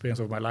 Best experience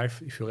of my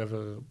life. If you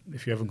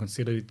ever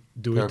consider it,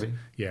 do Therapy? it.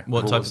 Yeah.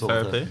 What type of sort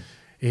of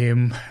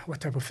therapy? What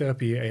type of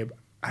therapy?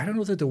 I don't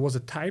know that there was a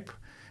type,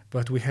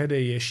 but we had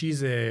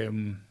she's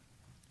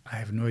I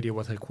have no idea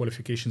what her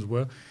qualifications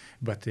were,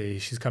 but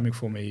she's coming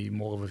from a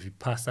more of a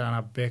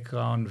Vipassana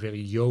background, very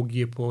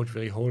yogi approach,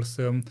 very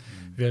wholesome,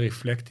 very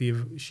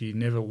reflective. She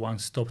never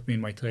once stopped me in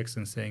my tracks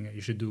and saying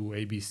you should do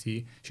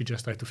ABC. She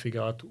just tried to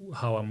figure out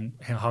how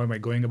am I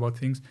going about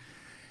things.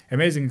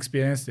 Amazing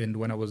experience. And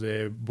when I was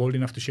bold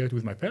enough to share it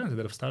with my parents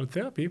that I've started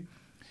therapy,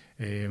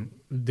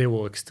 they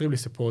were extremely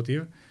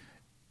supportive.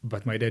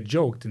 But my dad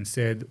joked and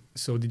said,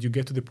 "So did you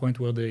get to the point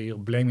where they're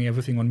blaming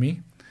everything on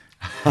me?"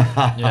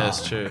 Yeah,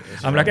 it's true.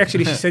 I'm like,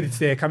 actually, she said it's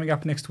coming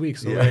up next week,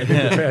 so Yeah. be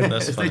prepared.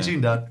 That's Stay funny.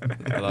 tuned, Dad.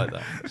 I like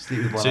that.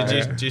 Sleep with one So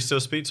eye. do you still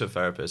speak to a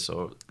therapist,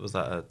 or was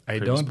that a I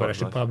previous don't, but I part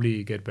should of life?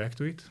 probably get back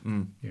to it.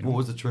 Mm. You know? What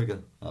was the trigger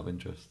out of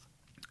interest?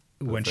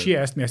 When Okay. she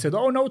asked me, I said,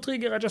 "Oh, no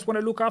trigger. I just want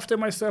to look after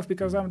myself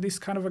because I'm this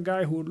kind of a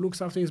guy who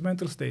looks after his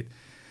mental state."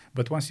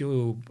 But once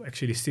you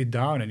actually sit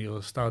down and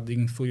you start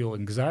digging through your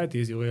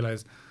anxieties, you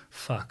realize,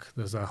 fuck,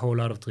 there's a whole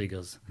lot of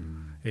triggers.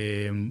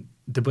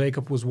 The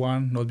breakup was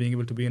one, not being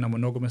able to be in a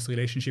monogamous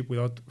relationship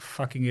without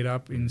fucking it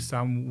up in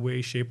some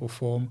way, shape, or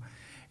form.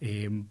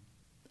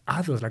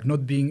 Others, like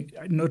not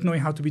knowing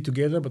how to be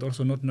together, but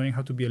also not knowing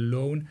how to be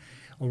alone,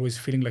 always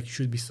feeling like you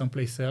should be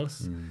someplace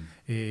else.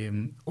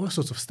 All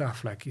sorts of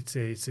stuff. Like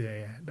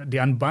the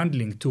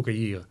unbundling took a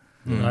year,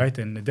 right?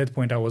 And at that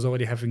point, I was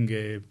already having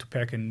to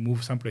pack and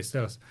move someplace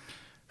else.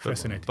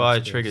 Fascinating. By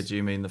experience. trigger, do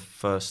you mean the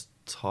first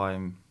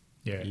time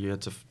Yeah. you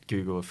had to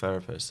Google a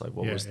therapist? Like,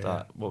 what Yeah, was yeah.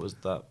 that? What was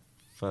that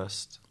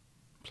first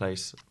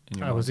place in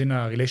your I was in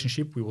a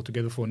relationship. We were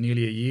together for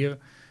nearly a year.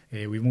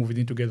 We moved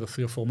in together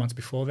 3 or 4 months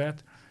before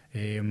that.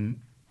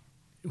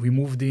 We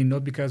moved in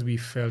not because we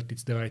felt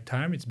it's the right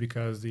time. It's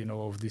because,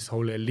 of this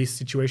whole lease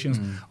situations.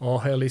 Oh,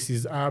 her lease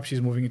is up.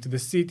 She's moving into the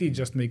city. It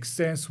just makes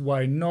sense.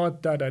 Why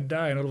not?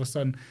 And all of a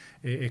sudden,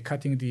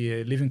 cutting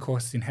the living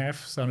costs in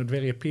half sounded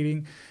very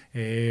appealing.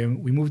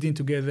 We moved in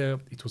together.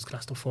 It was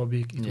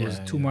claustrophobic. It was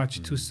too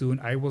much, too soon.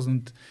 I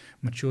wasn't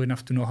mature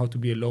enough to know how to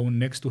be alone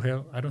next to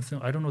her. I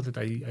don't know that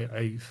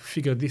I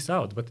figured this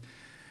out, but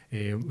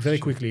very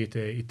quickly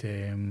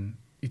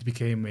it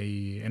became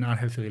an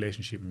unhealthy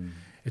relationship.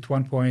 At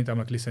one point, I'm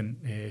like, listen,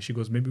 she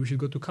goes, maybe we should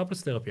go to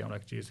couples therapy. I'm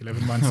like, geez,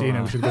 11 months in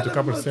and we should go to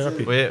couples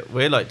therapy.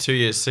 We're like 2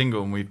 years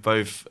single, and we've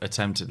both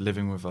attempted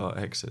living with our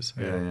exes.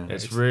 Yeah.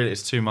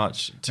 It's too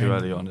much too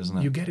early on, isn't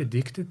it? You get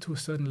addicted to a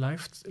certain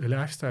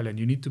lifestyle, and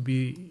you need to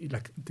be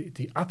like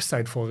the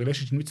upside for a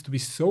relationship needs to be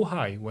so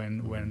high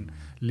when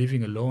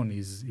living alone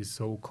is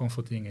so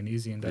comforting and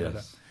easy and da da da.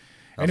 Yes.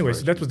 Anyway, That's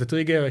so very that was the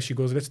trigger. She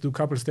goes, let's do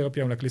couples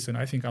therapy. I'm like, listen,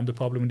 I think I'm the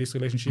problem in this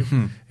relationship.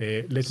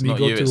 Let It's me not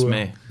go you, to it's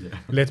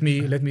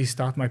me. let me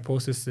start my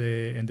process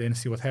and then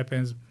see what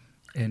happens.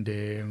 And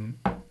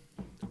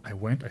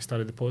I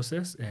started the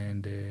process,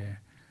 and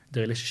the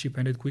relationship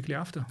ended quickly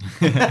after.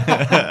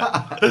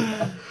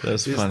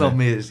 That's It's funny. not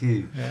me, it's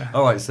you. Yeah.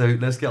 All right, so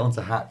let's get on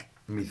to Hack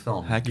Me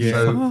Thon. Hack Me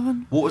So,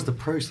 Thon. what was the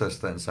process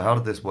then? So, how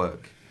did this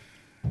work?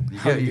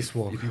 How did this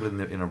work? You people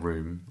in a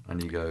room,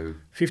 and you go.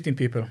 15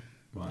 people.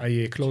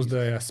 Right. I closed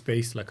a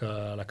space like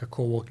a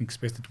co-working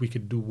space that we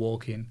could do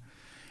work in,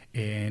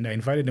 and I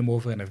invited them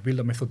over, and I've built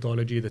a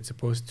methodology that's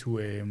supposed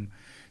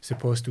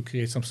to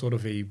create some sort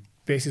of a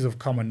basis of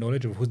common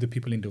knowledge of who's the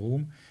people in the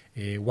room.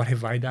 What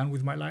have I done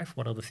with my life?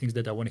 What are the things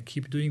that I want to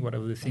keep doing? What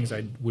are the things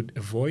I would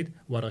avoid?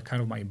 What are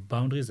kind of my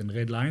boundaries and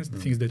red lines? The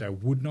things that I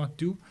would not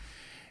do.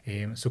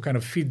 So kind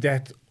of feed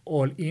that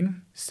all in,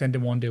 send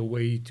them on their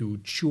way to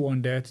chew on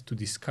that, to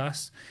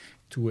discuss,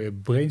 to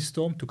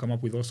brainstorm, to come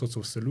up with all sorts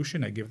of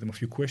solutions. I gave them a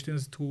few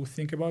questions to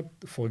think about.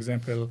 For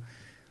example,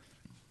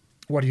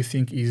 what do you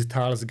think is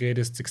Tal's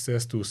greatest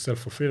success to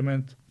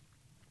self-fulfillment?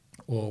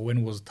 Or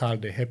when was Tal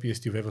the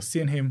happiest you've ever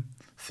seen him?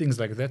 Things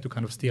like that to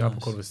kind of steer up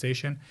a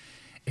conversation.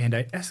 And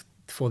I asked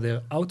for their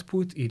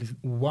output in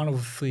one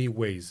of 3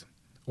 ways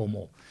or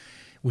more,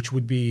 which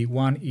would be,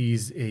 one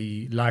is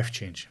a life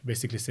change,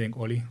 basically saying,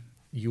 Oli,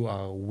 you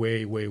are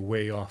way, way,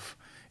 way off.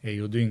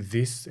 You're doing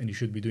this and you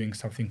should be doing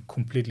something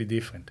completely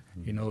different.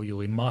 You know,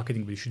 you're in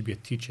marketing, but you should be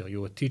a teacher.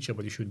 You're a teacher,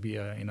 but you should be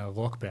in a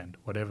rock band,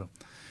 whatever.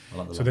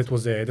 So that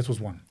was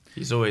one.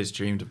 He's always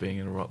dreamed of being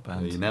in a rock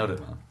band. Yeah, you nailed it,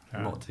 man.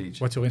 I'm not a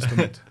teacher. What's your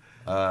instrument?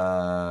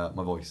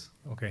 My voice.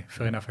 Okay,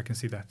 fair enough. I can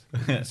see that.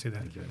 Thank you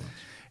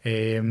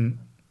very much.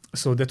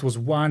 So that was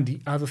one. The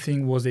other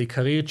thing was a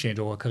career change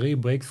or a career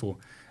breakthrough.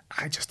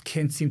 I just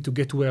can't seem to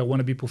get to where I want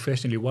to be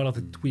professionally. What are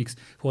the tweaks?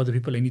 Who are the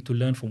people I need to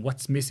learn from?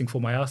 What's missing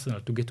for my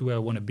arsenal to get to where I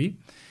want to be?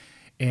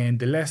 And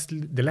the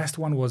last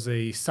one was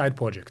a side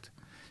project.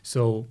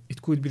 So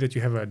it could be that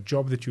you have a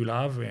job that you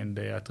love and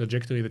a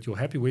trajectory that you're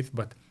happy with,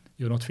 but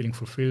you're not feeling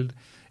fulfilled,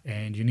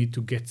 and you need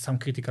to get some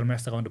critical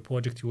mass around the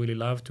project you really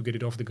love to get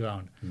it off the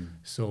ground.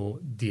 So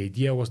the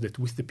idea was that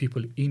with the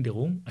people in the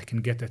room, I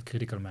can get that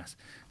critical mass.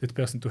 That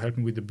person to help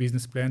me with the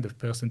business plan, that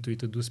person to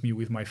introduce me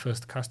with my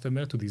first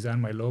customer, to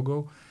design my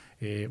logo,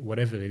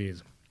 whatever it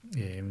is.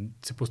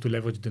 It's supposed to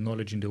leverage the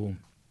knowledge in the room.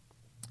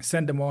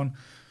 Send them on.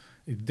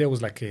 There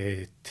was like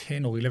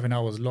 10 or 11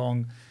 hours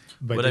long.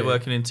 But were they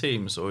working in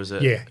teams, or is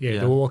it? Yeah,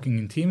 they were working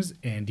in teams.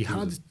 And the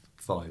hardest...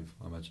 5,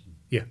 I imagine.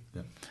 Yeah.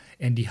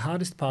 And the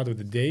hardest part of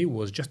the day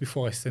was just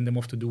before I send them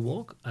off to do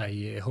work,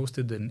 I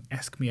hosted an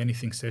Ask Me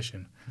Anything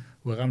session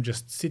where I'm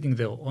just sitting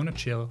there on a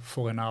chair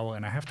for an hour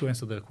and I have to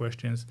answer their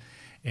questions.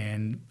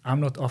 And I'm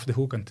not off the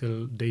hook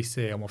until they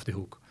say I'm off the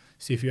hook.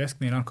 So if you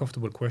ask me an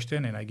uncomfortable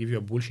question and I give you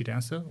a bullshit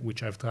answer,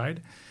 which I've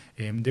tried,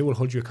 they will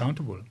hold you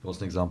accountable.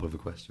 What's an example of a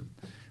question?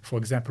 For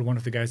example, one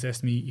of the guys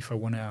asked me if I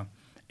want to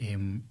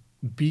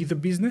be the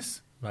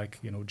business, like,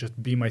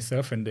 just be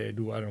myself and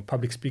do,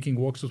 public speaking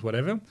workshops,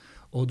 whatever,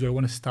 or do I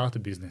want to start a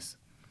business?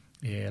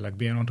 Like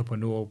be an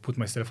entrepreneur, put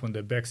myself on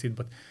the backseat,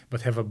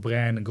 but have a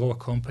brand and grow a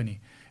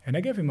company. And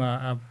I gave him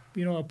a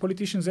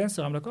politician's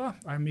answer. I'm like,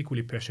 I'm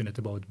equally passionate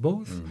about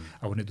both.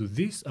 I want to do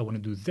this, I want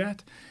to do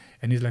that.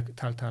 And he's like,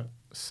 Tal,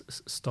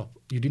 stop.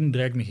 You didn't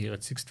drag me here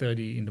at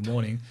 6:30 in the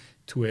morning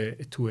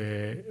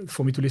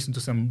for me to listen to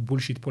some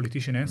bullshit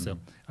politician answer.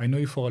 I know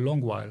you for a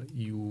long while.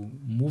 You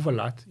move a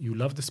lot. You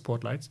love the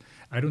spotlights.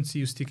 I don't see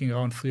you sticking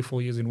around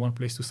 3-4 years in one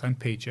place to sign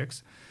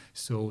paychecks.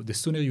 So the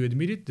sooner you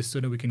admit it, the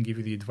sooner we can give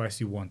you the advice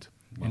you want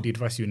and the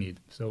advice you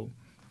need. So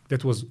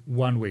that was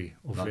one way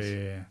of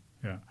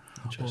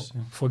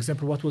Interesting. For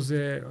example, what was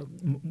a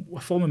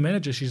former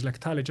manager? She's like,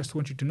 Tal, I just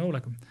want you to know,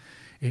 like,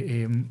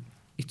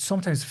 it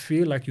sometimes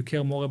feel like you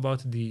care more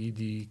about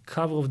the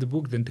cover of the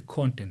book than the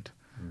content.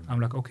 I'm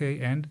like,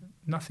 okay, and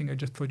nothing. I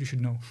just thought you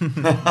should know.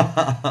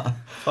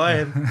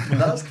 Fine.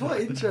 That's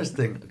quite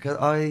interesting. 'Cause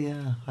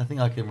I think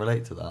I can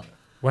relate to that.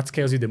 What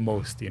scares you the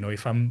most?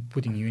 If I'm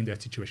putting you in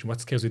that situation, what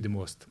scares you the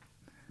most?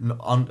 No,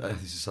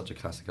 this is such a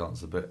classic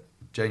answer, but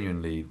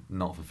genuinely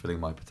not fulfilling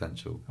my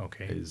potential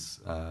is,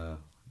 I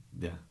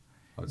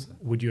would say.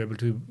 Would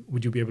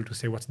you be able to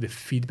say what's the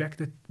feedback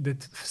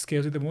that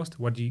scares you the most?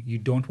 What you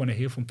don't want to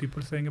hear from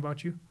people saying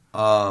about you?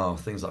 Oh,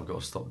 things I've got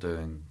to stop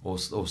doing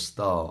or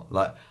start.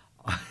 Like,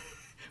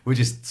 we're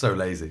just so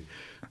lazy.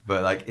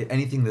 But like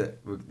anything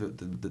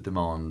that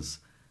demands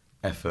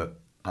effort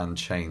and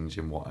change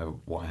in what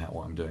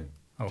I'm doing.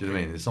 Do you know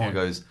what I mean? If someone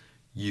goes,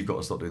 you've got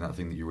to stop doing that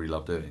thing that you really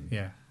love doing.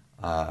 Yeah.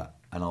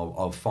 And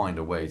I'll find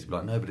a way to be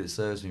like, no, but it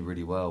serves me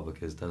really well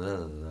because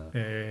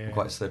I'm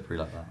quite slippery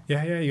like that.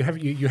 Yeah.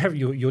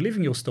 You're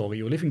living your story.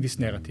 You're living this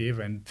narrative,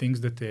 and things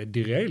that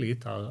derail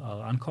it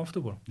are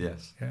uncomfortable.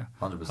 Yes. Yeah.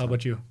 100%. How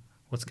about you?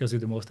 What scares you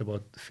the most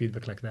about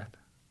feedback like that?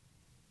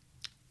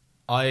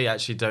 I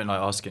actually don't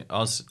like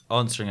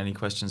answering any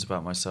questions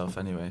about myself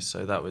anyway.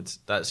 So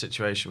that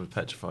situation would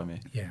petrify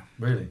me. Yeah.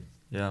 Really?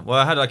 Yeah. Well,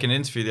 I had like an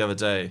interview the other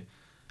day,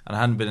 and I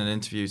hadn't been in an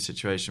interview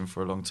situation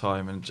for a long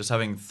time, and just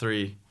having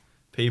 3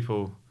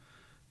 people,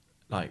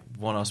 like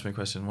one asked me a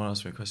question,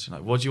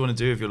 like, what do you want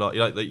to do with your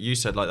life? Like you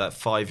said, like that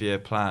 5-year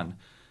plan,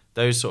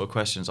 those sort of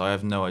questions, I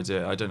have no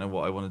idea. I don't know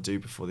what I want to do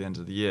before the end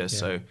of the year. Yeah.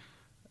 So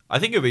I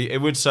think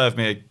it would serve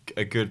me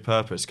a good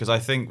purpose, because I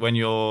think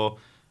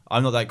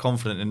I'm not that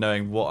confident in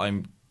knowing what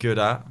I'm good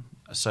at.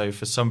 So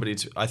for somebody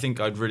I think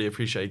I'd really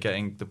appreciate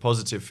getting the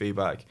positive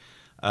feedback.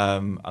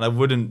 And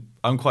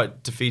I'm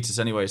quite defeatist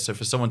anyway. So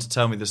for someone to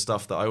tell me the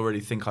stuff that I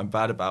already think I'm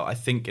bad about, I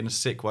think in a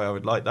sick way I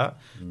would like that,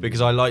 because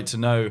I like to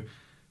know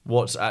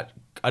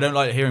I don't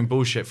like hearing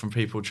bullshit from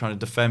people trying to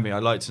defend me. I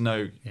like to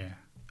know,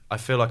 I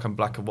feel like I'm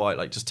black and white.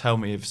 Like, just tell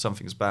me if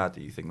something's bad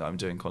that you think that I'm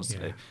doing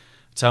constantly. Yeah.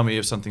 Tell me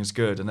if something's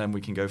good, and then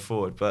we can go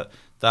forward. But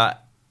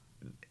that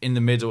in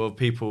the middle of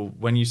people,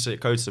 when you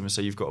go to them and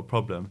say you've got a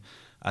problem,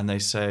 and they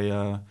say,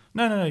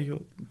 no,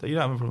 you don't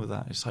have a problem with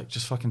that. It's like,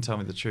 just fucking tell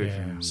me the truth.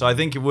 Yeah. So I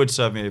think it would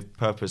serve me a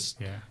purpose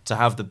Yeah. to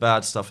have the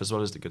bad stuff as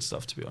well as the good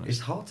stuff, to be honest. It's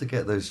hard to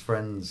get those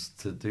friends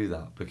to do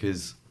that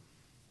because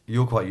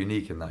you're quite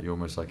unique in that you're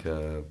almost like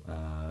a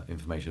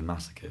information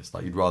masochist.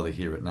 Like, you'd rather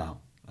hear it now.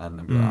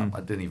 And be like,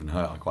 I didn't even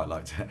hurt. I quite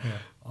liked it.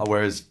 Yeah.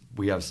 Whereas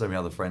we have so many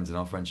other friends in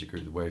our friendship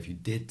group where if you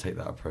did take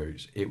that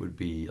approach, it would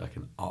be like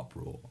an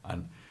uproar.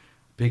 And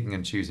picking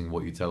and choosing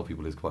what you tell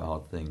people is quite a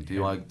hard thing.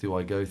 Do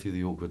I go through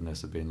the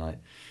awkwardness of being like,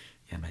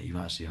 yeah, mate, you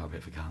actually are a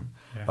bit of a cunt?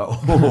 Yeah.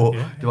 Or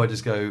Yeah. do I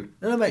just go,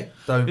 no, mate,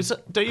 don't.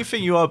 Don't you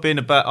think you are being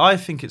a bad... I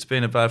think it's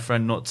being a bad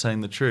friend not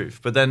saying the truth.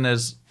 But then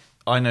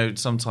I know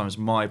sometimes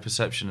my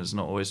perception is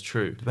not always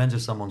true. Depends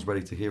if someone's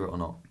ready to hear it or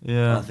not.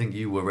 Yeah. And I think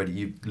you were ready.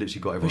 You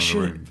literally got everyone in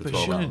the room for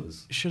 12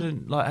 hours.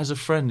 Shouldn't, like, as a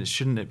friend,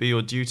 shouldn't it be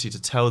your duty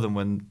to tell them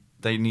when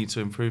they need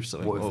to improve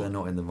something? What if they're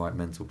not in the right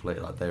mental place?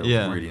 Like, they're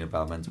really in a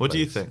bad mental place. What do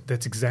you think?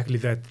 That's exactly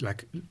that.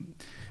 Like,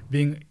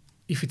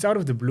 if it's out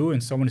of the blue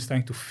and someone is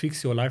trying to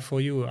fix your life for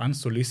you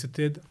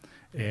unsolicited,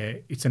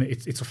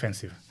 it's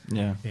offensive.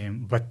 Yeah.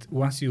 But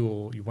once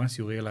you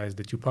realize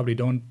that you probably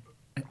don't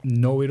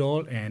know it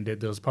all and that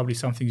there's probably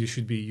something you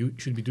should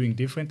be doing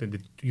different and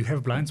that you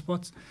have blind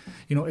spots.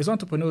 As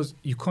entrepreneurs,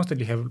 you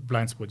constantly have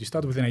blind spots. You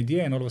start with an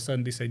idea and all of a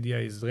sudden this idea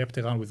is wrapped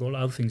around with all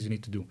other things you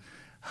need to do.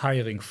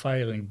 Hiring,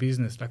 firing,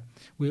 business.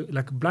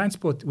 Like blind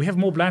spot. We have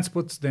more blind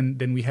spots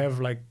than we have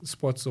like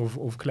spots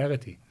of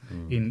clarity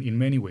in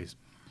many ways.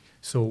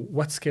 So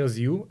what scares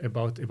you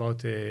about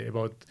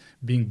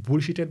being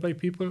bullshitted by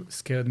people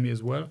scared me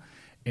as well.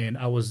 And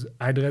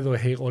I'd rather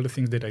hear all the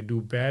things that I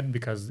do bad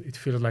because it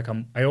feels like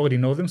I already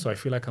know them, so I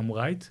feel like I'm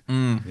right.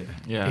 Yeah,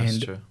 that's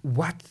and true.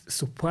 what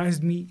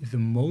surprised me the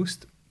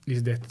most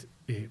is that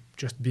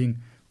just being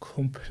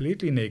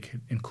completely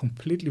naked and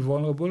completely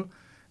vulnerable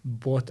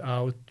brought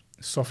out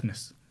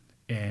softness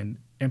and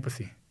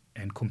empathy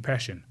and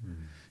compassion.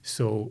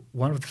 So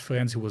one of the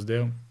friends who was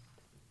there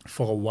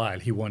for a while,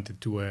 he wanted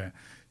to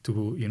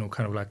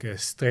kind of like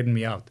straighten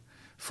me out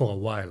for a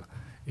while.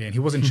 And he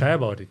wasn't shy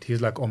about it.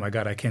 He's like, oh my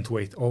God, I can't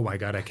wait. Oh my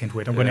God, I can't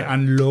wait. I'm going to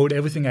unload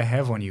everything I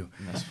have on you.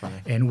 That's funny.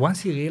 And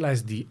once he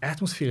realized the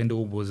atmosphere in the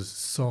room was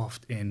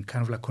soft and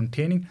kind of like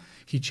containing,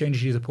 he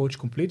changed his approach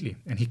completely.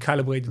 And he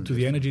calibrated to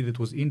the energy that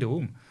was in the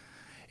room.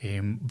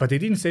 But it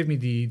didn't save me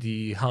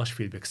the harsh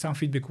feedback. Some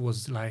feedback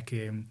was like,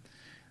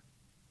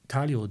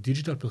 Tal, your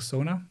digital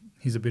persona,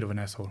 he's a bit of an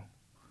asshole.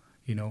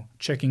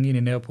 Checking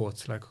in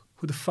airports, like,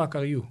 who the fuck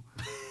are you?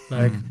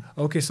 Like,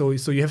 okay, so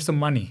you have some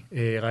money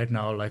right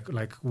now.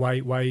 Like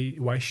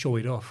why show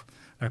it off?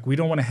 Like, we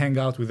don't want to hang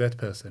out with that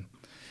person.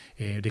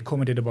 They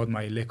commented about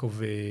my lack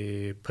of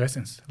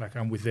presence. Like,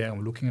 I'm with them,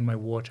 I'm looking at my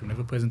watch, I'm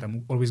never present,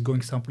 I'm always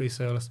going someplace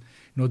else,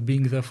 not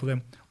being there for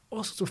them.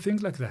 All sorts of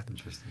things like that.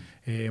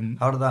 Interesting.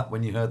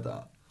 When you heard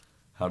that,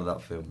 how did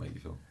that make you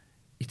feel?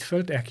 It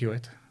felt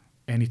accurate,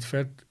 and it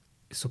felt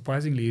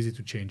surprisingly easy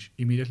to change.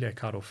 Immediately I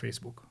cut off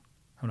Facebook.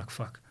 I'm like,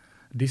 fuck,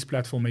 this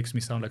platform makes me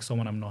sound like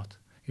someone I'm not.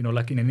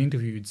 Like in an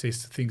interview, you'd say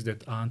things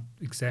that aren't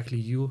exactly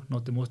you,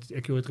 not the most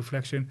accurate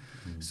reflection.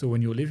 So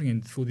when you're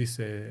living through this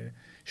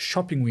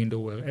shopping window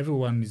where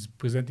everyone is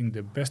presenting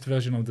the best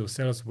version of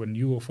themselves when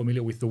you are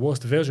familiar with the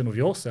worst version of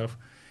yourself,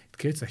 it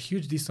creates a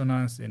huge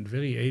dissonance and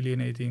very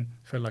alienating.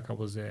 Felt like I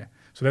was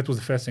so that was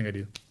the first thing I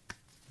did.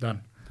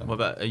 Done. What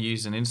about, are you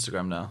using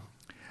Instagram now?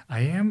 I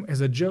am, as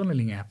a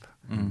journaling app,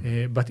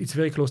 but it's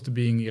very close to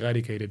being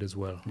eradicated as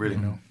well. Really?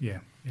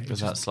 Yeah.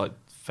 Because that's like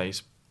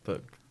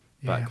Facebook.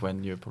 Back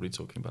when you were probably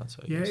talking about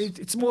it. Yeah,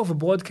 it's more of a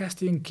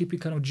broadcasting, keep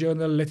it kind of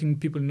journal, letting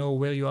people know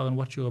where you are and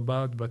what you're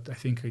about. But I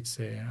think it's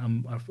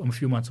I'm a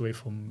few months away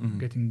from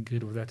getting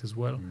rid of that as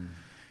well.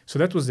 So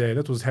that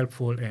was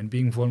helpful, and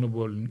being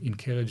vulnerable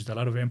encouraged a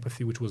lot of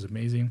empathy, which was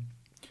amazing.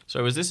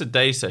 So was this a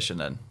day session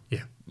then?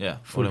 Yeah. Yeah,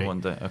 full all in day. one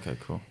day. Okay,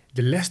 cool.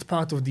 The last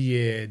part of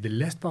the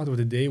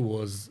day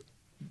was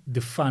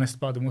the funnest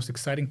part, the most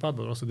exciting part,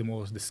 but also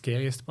the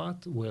scariest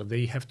part, where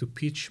they have to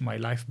pitch my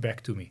life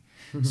back to me.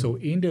 So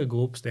in their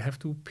groups, they have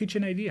to pitch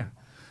an idea.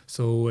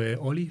 So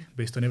Oli,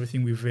 based on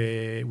everything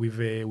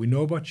we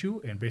know about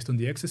you, and based on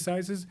the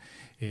exercises,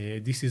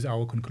 this is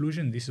our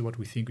conclusion. This is what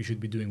we think you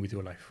should be doing with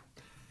your life.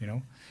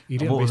 And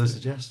what were the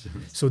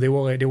suggestions? So there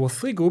were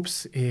three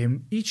groups.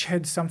 Each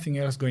had something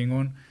else going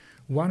on.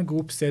 One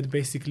group said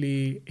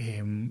basically,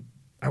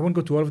 I won't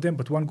go to all of them,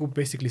 but one group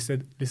basically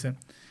said, listen,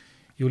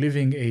 you're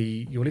living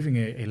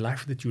a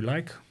life that you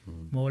like,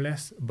 more or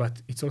less,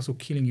 but it's also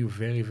killing you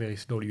very, very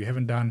slowly.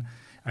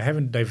 I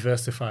haven't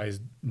diversified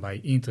my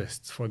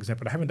interests, for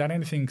example. I haven't done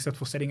anything except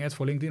for setting ads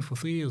for LinkedIn for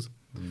 3 years.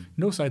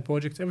 No side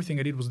projects. Everything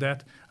I did was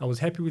that. I was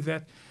happy with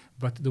that,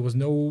 but there was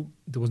no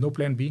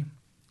plan B.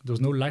 There was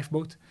no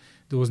lifeboat.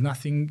 There was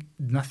nothing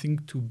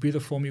to be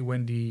there for me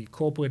when the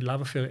corporate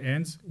love affair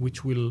ends,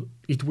 it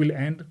will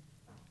end,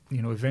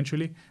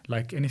 eventually,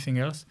 like anything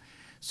else.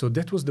 So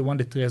that was the one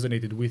that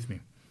resonated with me.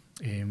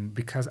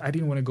 Because I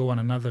didn't want to go on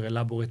another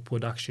elaborate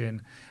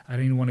production. I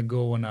didn't want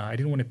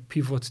to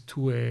pivot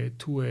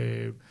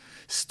too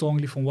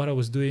strongly from what I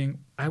was doing.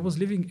 I was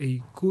living a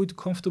good,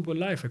 comfortable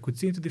life. I could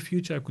see into the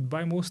future. I could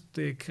buy most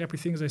crappy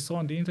things I saw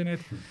on the internet.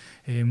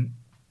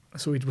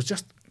 So it was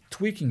just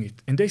tweaking it.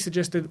 And they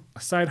suggested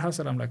a side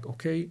hustle. I'm like,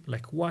 okay,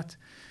 like what?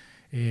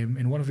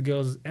 And one of the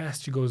girls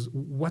asked, she goes,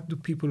 what do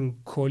people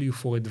call you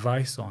for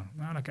advice on?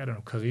 I'm like, I don't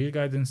know, career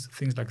guidance,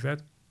 things like that.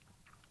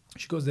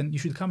 She goes, then you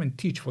should come and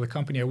teach for the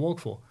company I work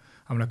for.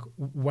 I'm like,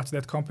 what's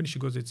that company? She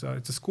goes, it's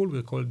a school.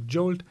 We're called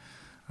Jolt.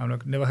 I'm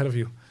like, never heard of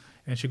you.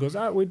 And she goes,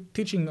 we're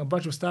teaching a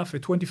bunch of stuff,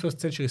 21st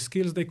century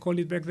skills, they called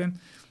it back then.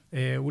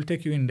 We'll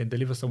take you in and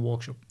deliver some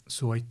workshop.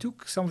 So I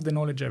took some of the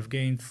knowledge I've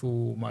gained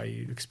through my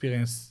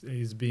experience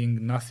as being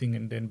nothing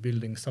and then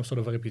building some sort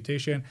of a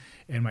reputation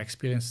and my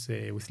experience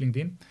with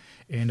LinkedIn.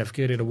 And I've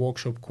created a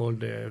workshop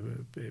called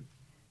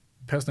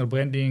personal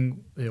branding,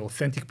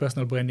 authentic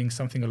personal branding,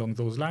 something along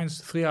those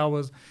lines. 3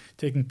 hours,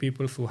 taking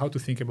people through how to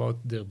think about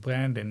their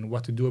brand and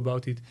what to do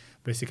about it,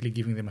 basically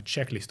giving them a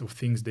checklist of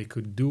things they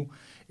could do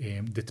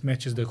that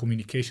matches their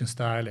communication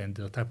style and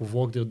the type of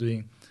work they're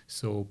doing.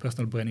 So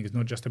personal branding is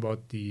not just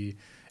about the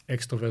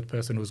extrovert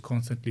person who's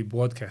constantly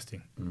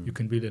broadcasting. You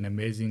can build an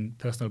amazing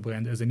personal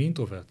brand as an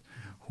introvert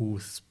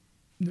who's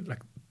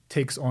like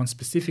takes on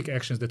specific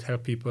actions that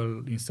help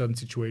people in certain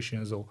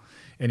situations. Or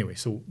anyway,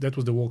 so that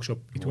was the workshop.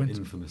 It More went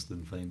infamous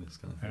than famous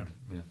kind of thing.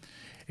 Yeah.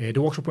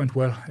 the workshop went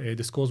well.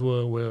 The scores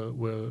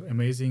were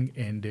amazing,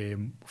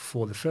 and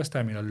for the first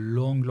time in a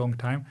long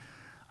time,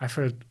 I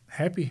felt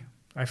happy.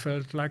 I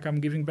felt like I'm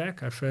giving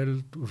back. I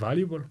felt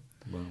valuable.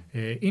 Wow.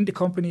 In the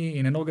company,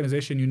 in an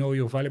organization, you know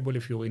you're valuable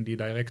if you're in the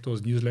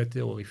director's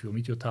newsletter or if you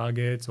meet your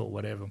targets or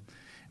whatever.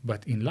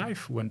 But in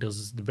life, when the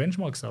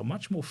benchmarks are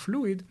much more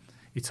fluid,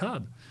 it's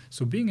hard.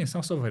 So being in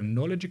some sort of a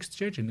knowledge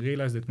exchange and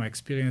realize that my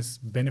experience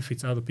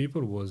benefits other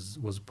people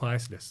was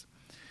priceless.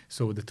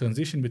 So the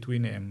transition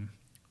between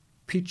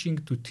pitching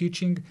to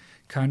teaching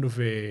kind of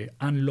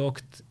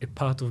unlocked a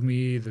part of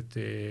me that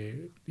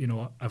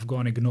I've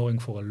gone ignoring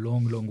for a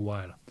long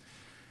while.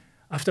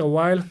 After a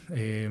while,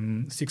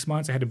 6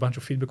 months, I had a bunch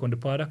of feedback on the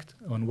product,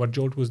 on what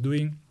Jolt was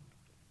doing.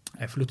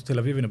 I flew to Tel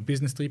Aviv in a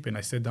business trip, and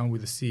I sat down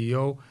with the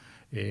CEO,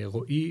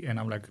 Ro'i, and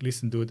I'm like,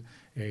 listen, dude,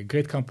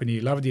 great company,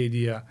 love the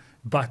idea,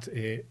 but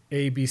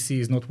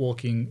ABC is not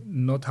working,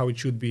 not how it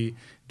should be,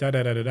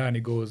 da-da-da-da-da. And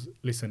he goes,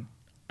 listen,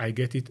 I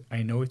get it,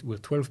 I know it. We're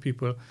 12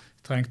 people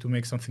trying to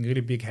make something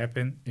really big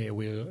happen.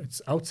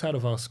 It's outside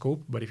of our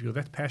scope, but if you're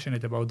that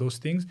passionate about those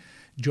things,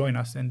 join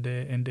us and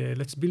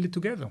let's build it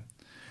together.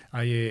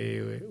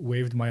 I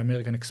waved my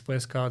American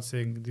Express card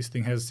saying this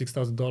thing has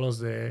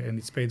 $6,000 and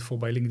it's paid for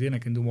by LinkedIn. I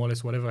can do more or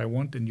less whatever I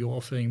want, and you're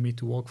offering me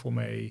to work from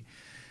a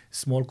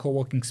small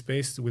co-working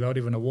space without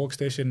even a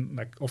workstation,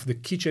 like off the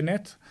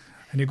kitchenette.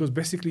 And he goes,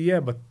 basically, yeah,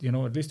 but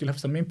at least you'll have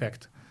some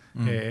impact.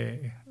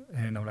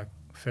 And I'm like,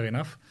 fair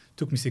enough.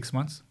 Took me 6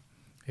 months.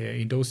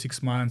 In those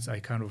 6 months,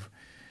 I kind of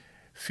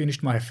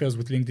finished my affairs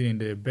with LinkedIn in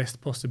the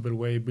best possible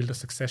way, built a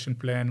succession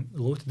plan,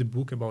 wrote the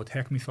book about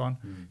Hackmethon,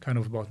 kind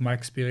of about my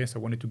experience. I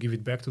wanted to give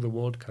it back to the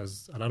world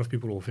because a lot of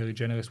people were very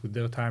generous with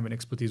their time and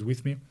expertise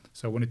with me.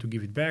 So I wanted to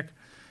give it back.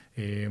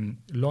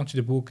 Launched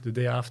the book. The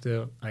day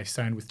after, I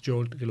signed with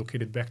Jolt,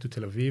 relocated back to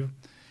Tel Aviv.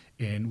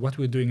 And what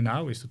we're doing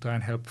now is to try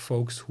and help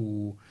folks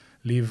who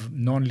live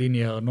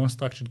non-linear,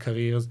 non-structured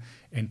careers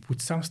and put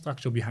some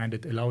structure behind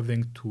it, allow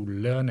them to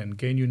learn and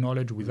gain new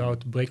knowledge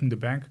without breaking the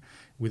bank,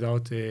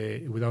 without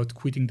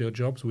quitting their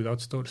jobs,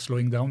 without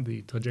slowing down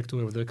the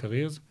trajectory of their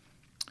careers.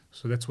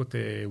 So that's what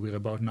we're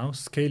about now,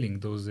 scaling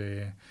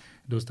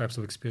those types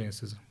of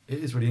experiences. It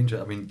is really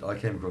interesting. I mean, I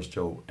came across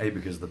Jolt,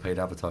 because of the paid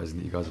advertising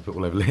that you guys have put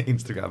all over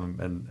Instagram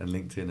and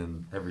LinkedIn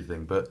and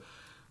everything. But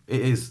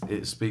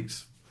it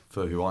speaks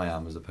for who I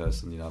am as a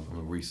person. I'm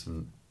a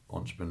recent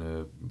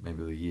entrepreneur, maybe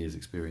with a year's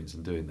experience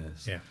in doing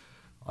this. Yeah.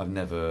 I've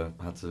never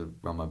had to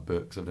run my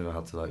books. I've never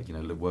had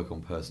to work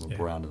on personal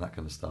brand and that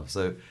kind of stuff.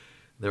 So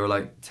there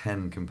are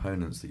 10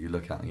 components that you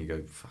look at and you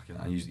go, fucking,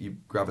 and you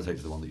gravitate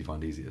to the one that you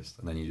find easiest,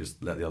 and then you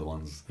just let the other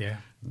ones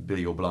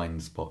be your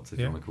blind spots, if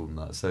you want to call them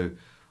that. So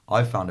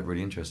I found it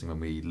really interesting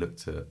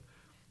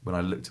when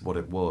I looked at what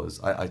it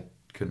was. I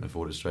couldn't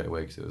afford it straight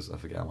away because I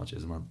forget how much it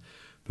is a month.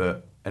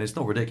 And it's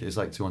not ridiculous. It's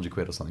like 200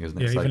 quid or something, isn't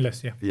it? Yeah, it's even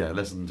less. Yeah,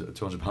 less than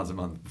 £200 a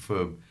month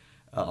for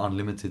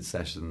unlimited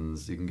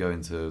sessions. You can go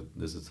into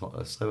there's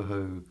a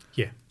Soho,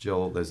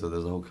 Jolt. There's a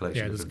whole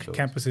collection. There's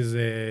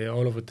campuses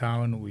all over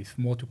town with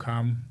more to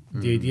come.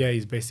 The idea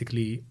is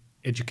basically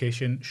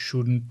education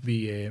shouldn't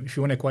be. If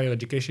you want to acquire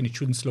education, it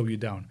shouldn't slow you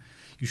down.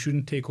 You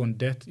shouldn't take on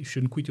debt. You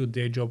shouldn't quit your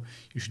day job.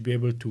 You should be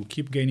able to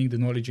keep gaining the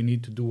knowledge you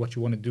need to do what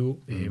you want to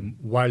do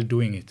while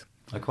doing it.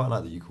 I quite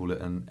like that you call it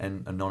a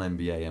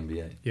non-MBA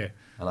MBA. Yeah.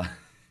 I like.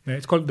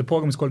 The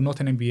program is called Not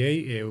an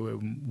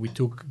MBA. We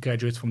took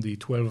graduates from the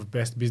 12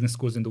 best business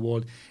schools in the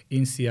world,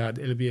 INSEAD,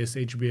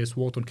 LBS, HBS,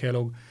 Wharton,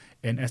 Kellogg,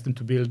 and asked them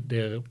to build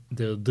their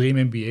dream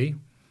MBA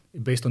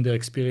based on their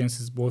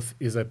experiences, both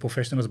as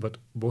professionals but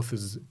both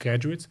as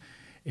graduates.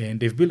 And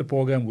they've built a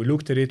program. We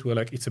looked at it. We're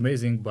like, it's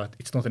amazing, but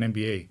it's not an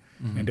MBA.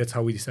 And that's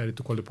how we decided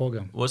to call the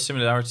program. What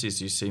similarities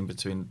do you see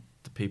between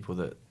the people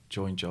that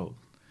join Jolt,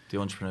 the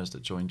entrepreneurs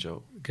that join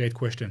Jolt? Great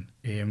question.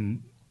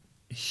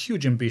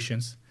 Huge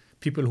ambitions,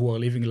 people who are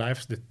living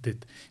lives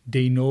that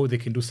they know they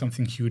can do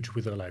something huge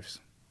with their lives.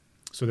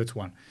 So that's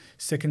one.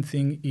 Second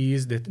thing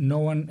is that no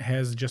one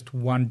has just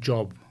one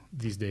job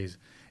these days.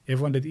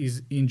 Everyone that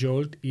is in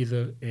Jolt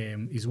either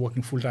is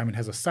working full-time and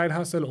has a side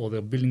hustle, or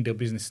they're building their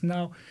business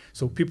now.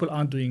 So people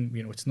aren't doing,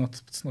 it's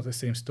not the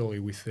same story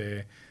with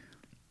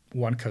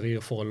one career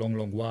for a long,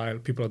 long while.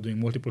 People are doing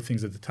multiple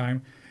things at a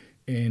time.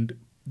 And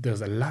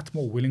there's a lot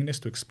more willingness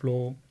to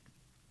explore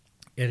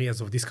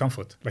areas of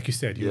discomfort. Like you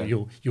said,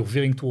 you're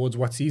veering towards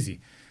what's easy.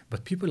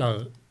 But people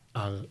are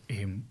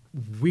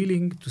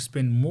willing to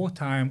spend more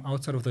time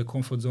outside of their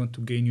comfort zone to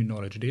gain new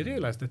knowledge. They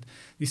realize that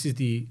this is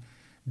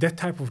that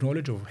type of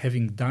knowledge of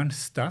having done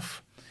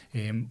stuff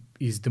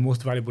is the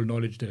most valuable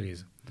knowledge there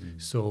is.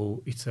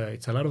 So it's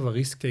a lot of a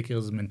risk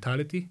taker's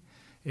mentality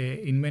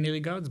in many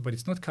regards, but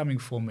it's not coming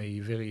from a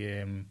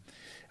very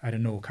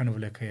kind of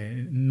like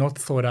a not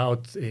thought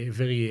out, a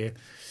very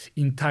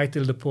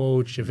entitled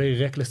approach, a very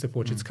reckless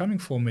approach. It's coming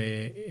from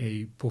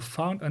a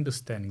profound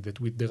understanding that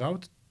with the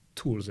right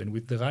tools and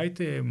with the right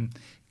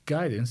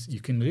guidance,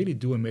 you can really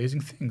do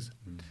amazing things.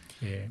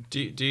 Do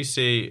you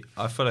see,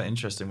 I found it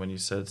interesting when you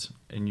said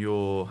in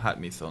your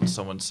hackathon,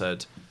 someone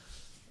said,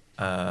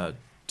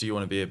 do you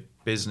want to be a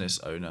business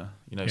owner?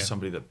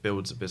 Somebody that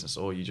builds a business,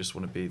 or you just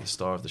want to be the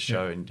star of the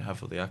show and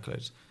have all the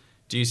accolades?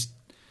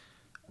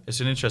 It's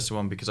an interesting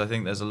one, because I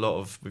think there's a lot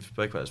of, we've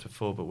spoken about this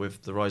before, but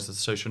with the rise of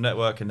the social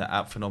network and the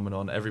app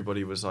phenomenon,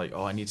 everybody was like,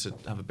 I need to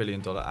have $1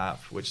 billion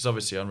app, which is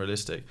obviously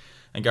unrealistic.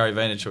 And Gary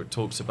Vaynerchuk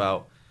talks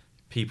about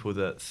people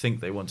that think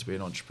they want to be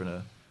an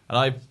entrepreneur. And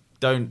I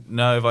don't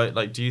know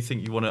if do you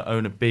think you want to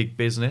own a big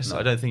business? No.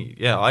 I don't think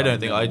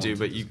I do,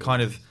 but you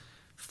kind of,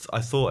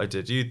 I thought I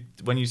did.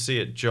 When you see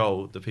at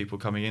Joel, the people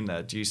coming in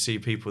there, do you see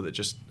people that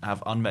just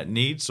have unmet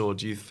needs, or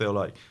do you feel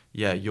like,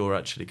 you're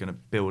actually going to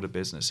build a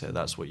business here?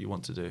 That's what you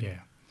want to do. Yeah.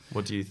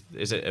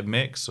 Is it a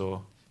mix,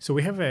 or? So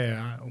we have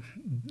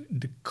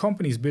the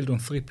company is built on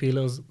 3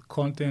 pillars: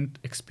 content,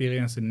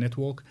 experience, and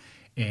network.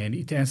 And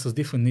it answers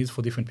different needs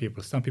for different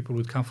people. Some people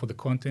would come for the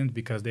content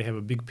because they have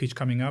a big pitch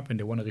coming up and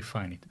they want to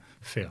refine it.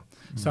 Fair.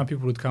 Some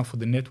people would come for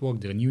the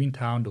network. They're new in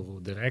town, or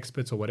they're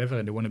experts or whatever,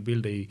 and they want to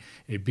build a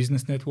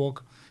business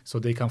network. So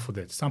they come for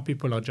that. Some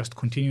people are just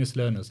continuous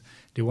learners.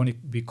 They want to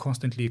be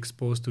constantly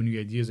exposed to new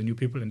ideas and new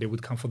people, and they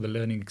would come for the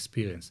learning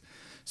experience.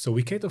 So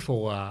we cater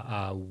for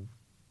a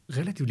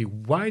relatively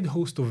wide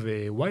host of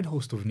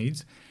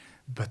needs.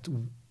 But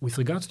with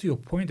regards to your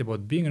point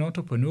about being an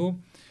entrepreneur,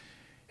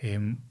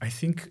 I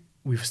think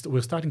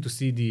we're starting to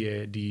see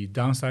the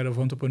downside of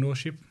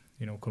entrepreneurship.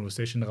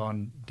 Conversation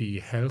around the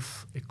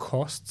health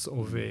costs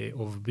of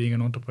being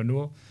an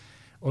entrepreneur.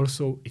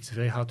 Also, it's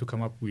very hard to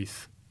come up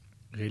with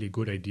really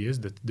good ideas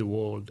that the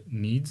world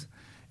needs,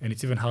 and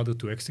it's even harder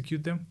to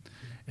execute them,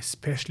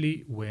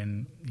 especially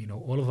when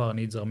all of our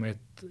needs are met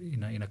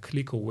in a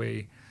click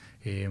away.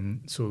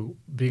 So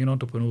being an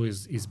entrepreneur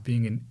is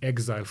being in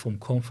exile from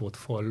comfort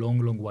for a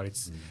long, long while.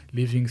 It's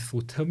living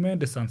through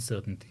tremendous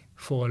uncertainty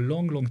for a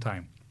long, long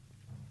time.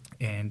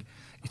 And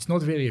it's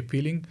not very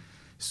appealing.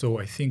 So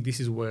I think this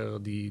is where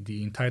the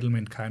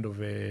entitlement kind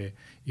of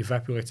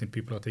evaporates, and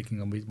people are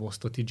taking a bit more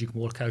strategic,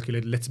 more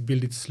calculated. Let's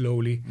build it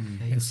slowly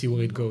and see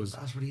where it goes.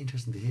 That's really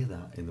interesting to hear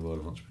that in the world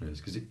of entrepreneurs,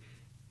 because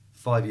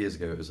 5 years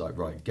ago it was like,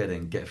 right,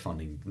 get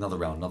funding, another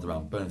round,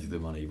 burn through the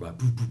money, right,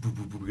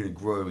 we're going to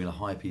grow, we're going to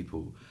hire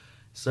people.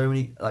 So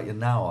many, and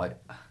now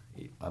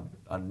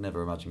I'd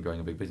never imagined growing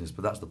a big business,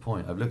 but that's the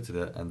point. I've looked at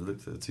it and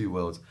looked at the two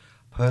worlds.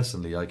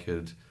 Personally, I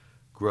could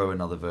grow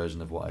another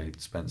version of what I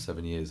spent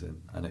 7 years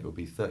in, and it will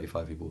be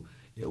 35 people.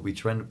 It will be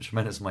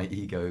tremendous my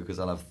ego, because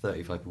I'll have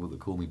 35 people that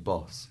call me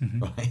boss,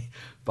 right?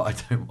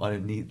 But I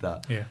don't need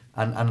that. Yeah.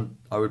 And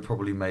I would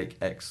probably make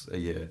X a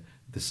year.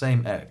 The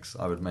same X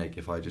I would make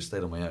if I just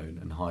stayed on my own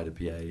and hired a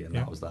PA, and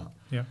that was that.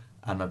 Yeah.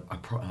 And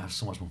I have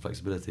so much more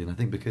flexibility, and I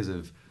think because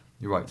of,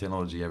 you're right,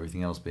 technology,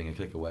 everything else being a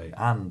click away,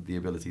 and the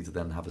ability to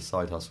then have a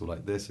side hustle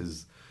like this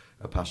is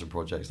a passion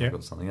project, so I've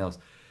got something else.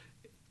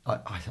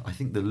 I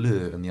think the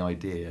lure and the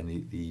idea and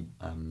the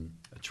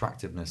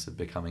attractiveness of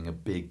becoming a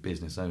big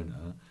business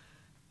owner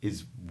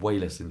is way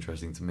less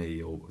interesting to me,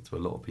 or to a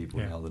lot of people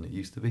now, than it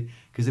used to be,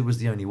 because it was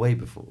the only way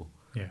before.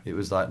 Yeah. It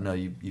was like, no,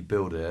 you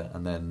build it,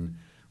 and then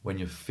when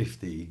you're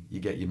 50, you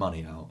get your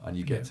money out, and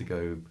you get to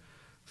go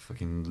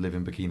fucking live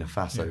in Burkina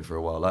Faso for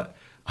a while. Like,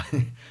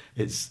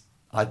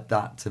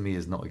 that to me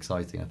is not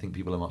exciting. I think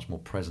people are much more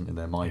present in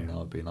their mind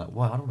now, being like,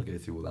 wow, I don't want to go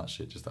through all that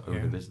shit just to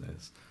own a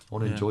business. I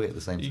want to enjoy it at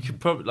the same time. You could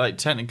probably,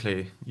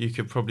 technically, you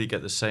could probably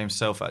get the same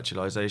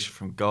self-actualization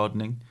from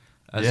gardening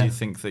as you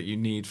think that you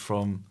need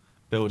from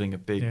building a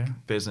big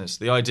business.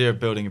 The idea of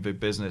building a big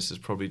business is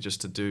probably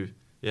just to do,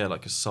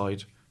 like a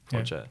side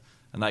project.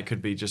 And that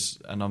could be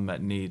just an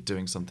unmet need,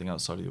 doing something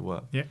outside of your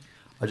work. Yeah.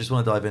 I just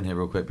want to dive in here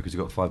real quick, because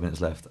we've got 5 minutes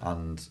left,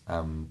 and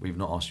we've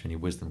not asked you any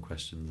wisdom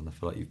questions, and I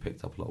feel like you've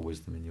picked up a lot of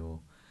wisdom in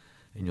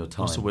your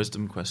time. What's a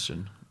wisdom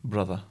question,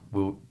 brother?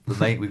 Well,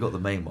 we've got the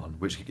main one,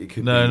 which it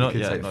could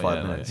take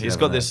 5 minutes. He's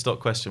got this stock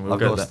question. I've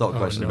got a stock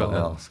question about to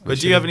ask. But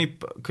do you have any?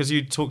 Because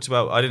you talked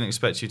about, I didn't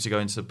expect you to go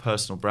into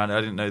personal branding.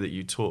 I didn't know that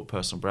you taught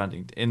personal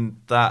branding. In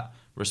that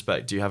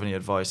respect. Do you have any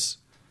advice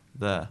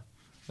there?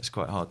 It's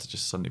quite hard to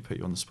just suddenly put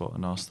you on the spot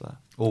and ask that.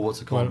 Or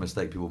what's a common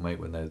mistake people make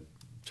when they're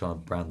trying to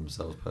brand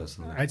themselves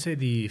personally? I'd say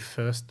the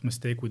first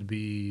mistake would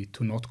be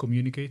to not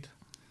communicate.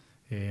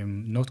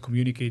 Not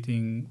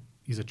communicating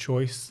is a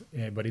choice,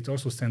 but it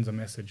also sends a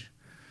message.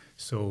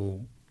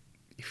 So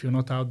if you're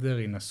not out there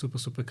in a super,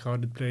 super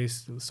crowded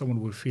place,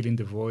 someone will fill in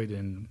the void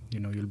and,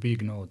 you'll be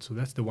ignored. So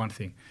that's the one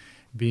thing.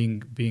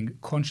 Being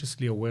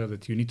consciously aware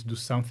that you need to do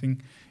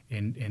something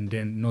and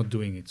then not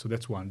doing it. So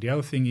that's one. The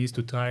other thing is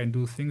to try and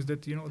do things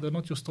that, they're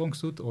not your strong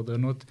suit, or they're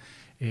not,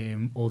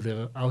 or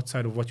they're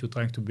outside of what you're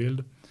trying to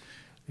build.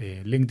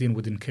 LinkedIn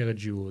would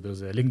encourage you.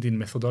 There's a LinkedIn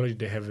methodology.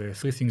 They have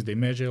 3 things they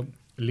measure: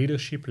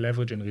 leadership,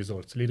 leverage, and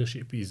results.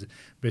 Leadership is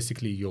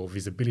basically your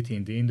visibility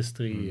in the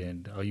industry,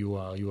 and are you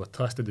a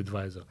trusted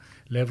advisor.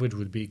 Leverage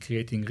would be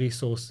creating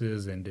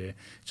resources and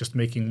just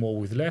making more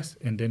with less,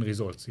 and then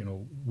results.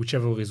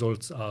 Whichever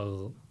results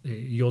are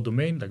your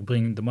domain, like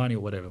bringing the money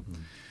or whatever.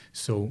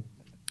 So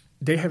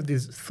they have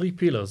these 3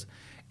 pillars,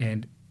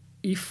 and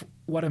if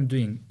what I'm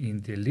doing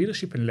in the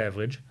leadership and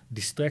leverage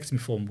distracts me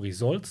from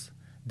results,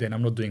 then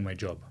I'm not doing my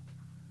job.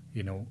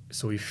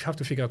 So you have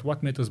to figure out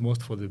what matters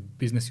most for the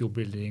business you're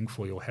building,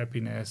 for your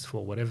happiness,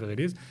 for whatever it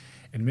is,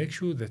 and make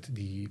sure that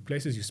the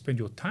places you spend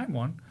your time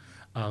on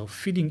are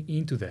feeding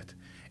into that.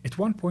 At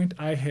one point,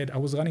 I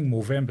was running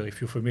Movember,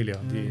 if you're familiar.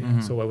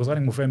 So I was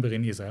running Movember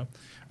in Israel.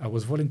 I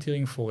was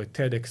volunteering for a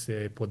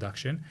TEDx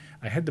production.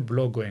 I had the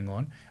blog going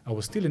on. I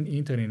was still an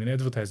intern in an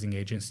advertising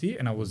agency,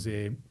 and I was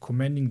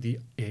commanding the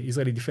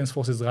Israeli Defense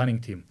Forces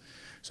running team.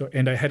 So,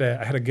 and I had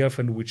a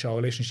girlfriend, which our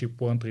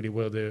relationship wasn't really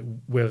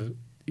where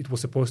it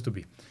was supposed to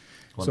be.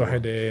 Wonderful.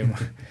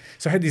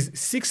 So I had these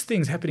 6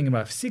 things happening in my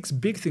life, 6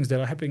 big things that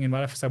are happening in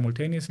my life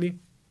simultaneously,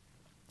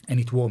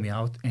 and it wore me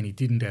out, and it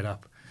didn't add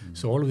up.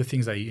 So all of the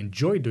things I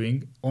enjoy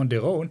doing on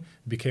their own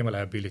became a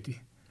liability.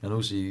 And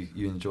also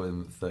you enjoy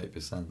them at 30%,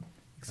 exactly.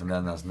 And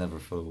then that's never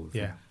full.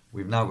 Yeah.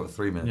 We've now got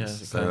 3 minutes,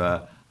 Yeah,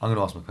 so I'm going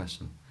to ask my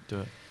question. Do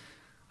it.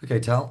 Okay,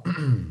 Tal.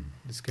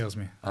 It scares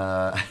me.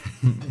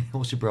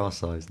 What's your bra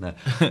size? No.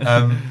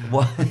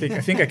 I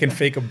think I can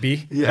fake a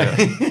B. Yeah.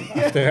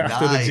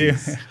 after the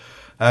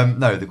gym.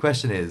 No, the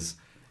question is,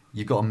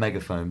 you've got a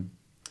megaphone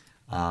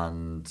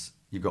and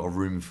you've got a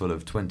room full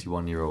of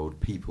 21-year-old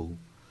people.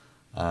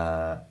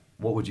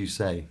 What would you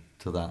say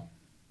to that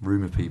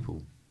room of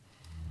people?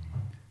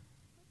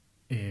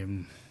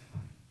 I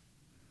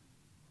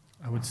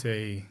would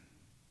say,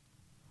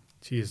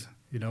 geez,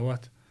 you know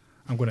what?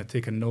 I'm going to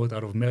take a note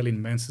out of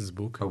Marilyn Manson's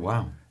book. Oh,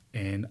 wow.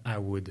 And I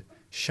would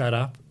shut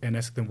up and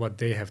ask them what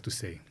they have to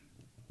say.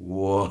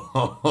 Whoa.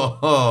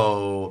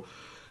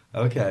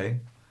 Okay.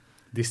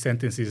 This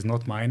sentence is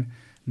not mine.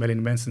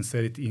 Marilyn Manson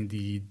said it in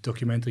the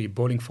documentary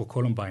Bowling for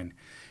Columbine.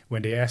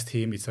 When they asked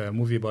him, it's a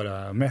movie about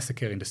a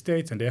massacre in the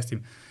States, and they asked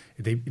him,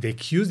 they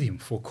accused him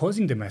for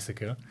causing the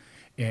massacre.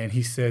 And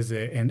he says,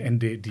 the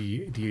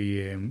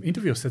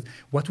interviewer says,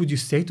 what would you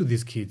say to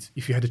these kids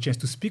if you had a chance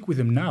to speak with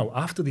them now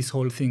after this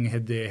whole thing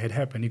had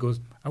happened? He goes,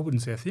 I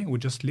wouldn't say a thing. I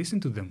would just listen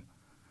to them.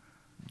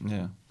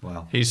 Yeah.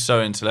 Wow. He's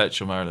so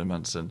intellectual, Marilyn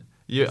Manson.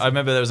 I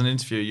remember there was an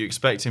interview. You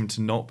expect him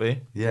to not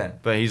be. Yeah.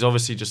 But he's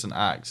obviously just an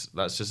act.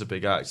 That's just a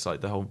big act,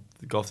 like the whole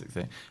Gothic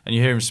thing. And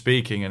you hear him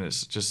speaking, and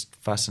it's just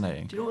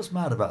fascinating. Do you know what's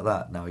mad about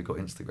that? Now we've got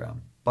Instagram.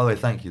 By the way,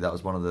 thank you. That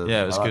was one of the...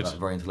 Yeah, it was good. That,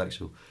 very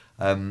intellectual.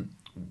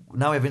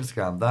 Now we have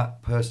Instagram.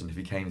 That person, if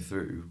he came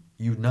through,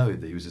 you'd know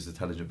that he was just an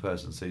intelligent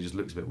person, so he just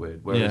looks a bit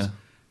weird. Whereas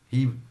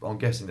I'm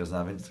guessing, doesn't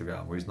have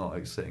Instagram, where he's not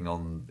like sitting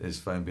on his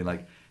phone being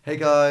like, hey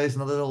guys,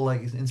 another little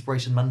like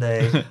Inspiration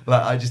Monday.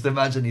 Like, I just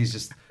imagine he's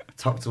just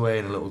tucked away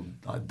in a little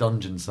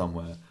dungeon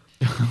somewhere.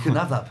 You couldn't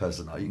have that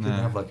person now. You couldn't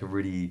have like a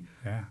really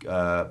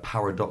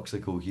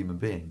paradoxical human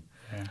being.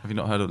 Yeah. Have you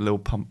not heard of Lil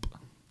Pump?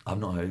 I've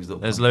not heard of Lil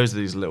There's Pump. loads of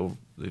these little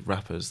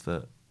rappers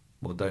that...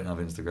 Well, don't have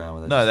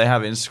Instagram. No, they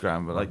have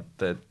Instagram, but like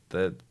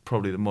they're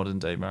probably the modern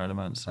day Marilyn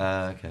Manson.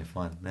 Okay,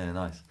 fine. Yeah,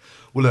 nice.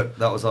 Well, look,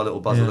 that was our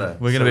little buzzer there.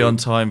 We're going to be on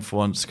time for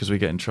once because we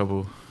get in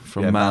trouble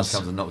from Maz.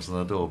 comes and knocks on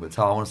the door. But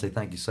Tal, I want to say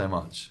thank you so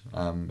much.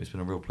 It's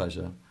been a real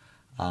pleasure.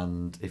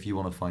 And if you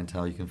want to find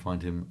Tal, you can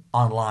find him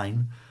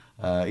online.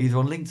 Either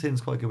on LinkedIn,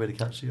 it's quite a good way to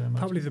catch you, I imagine.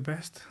 Probably the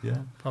best. Yeah.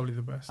 Probably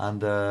the best.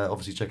 And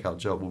obviously check out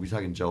Jolt. We'll be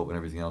tagging Jolt and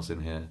everything else in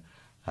here.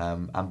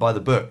 And buy the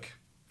book,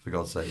 for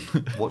God's sake.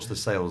 Watch the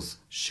sales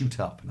shoot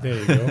up now. There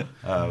you go.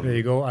 There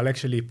you go. I'll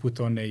actually put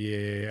on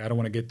I don't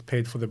want to get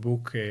paid for the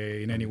book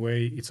in any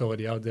way. It's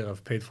already out there.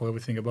 I've paid for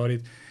everything about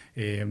it.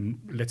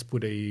 Let's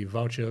put a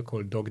voucher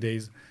called Dog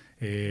Days.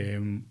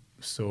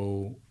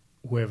 So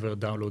whoever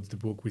downloads the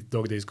book with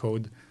Dog Days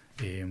code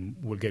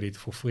will get it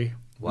for free.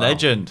 Wow.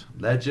 Legend.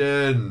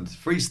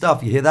 Free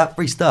stuff. You hear that?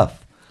 Free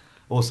stuff.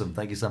 Awesome.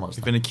 Thank you so much.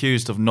 We've been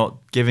accused of not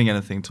giving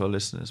anything to our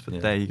listeners,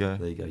 but there you go.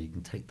 There you go. You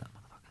can take that,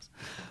 motherfuckers.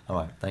 All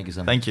right. Thank you so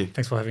much. Thank you.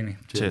 Thanks for having me.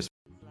 Cheers.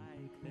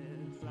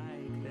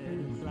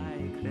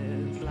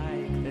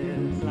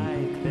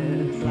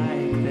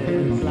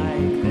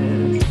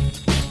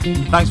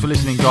 Thanks for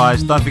listening,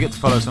 guys. Don't forget to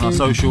follow us on our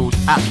socials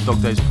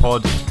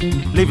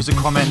 @DogDaysPod. Leave us a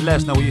comment, let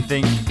us know what you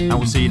think, and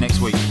we'll see you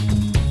next week.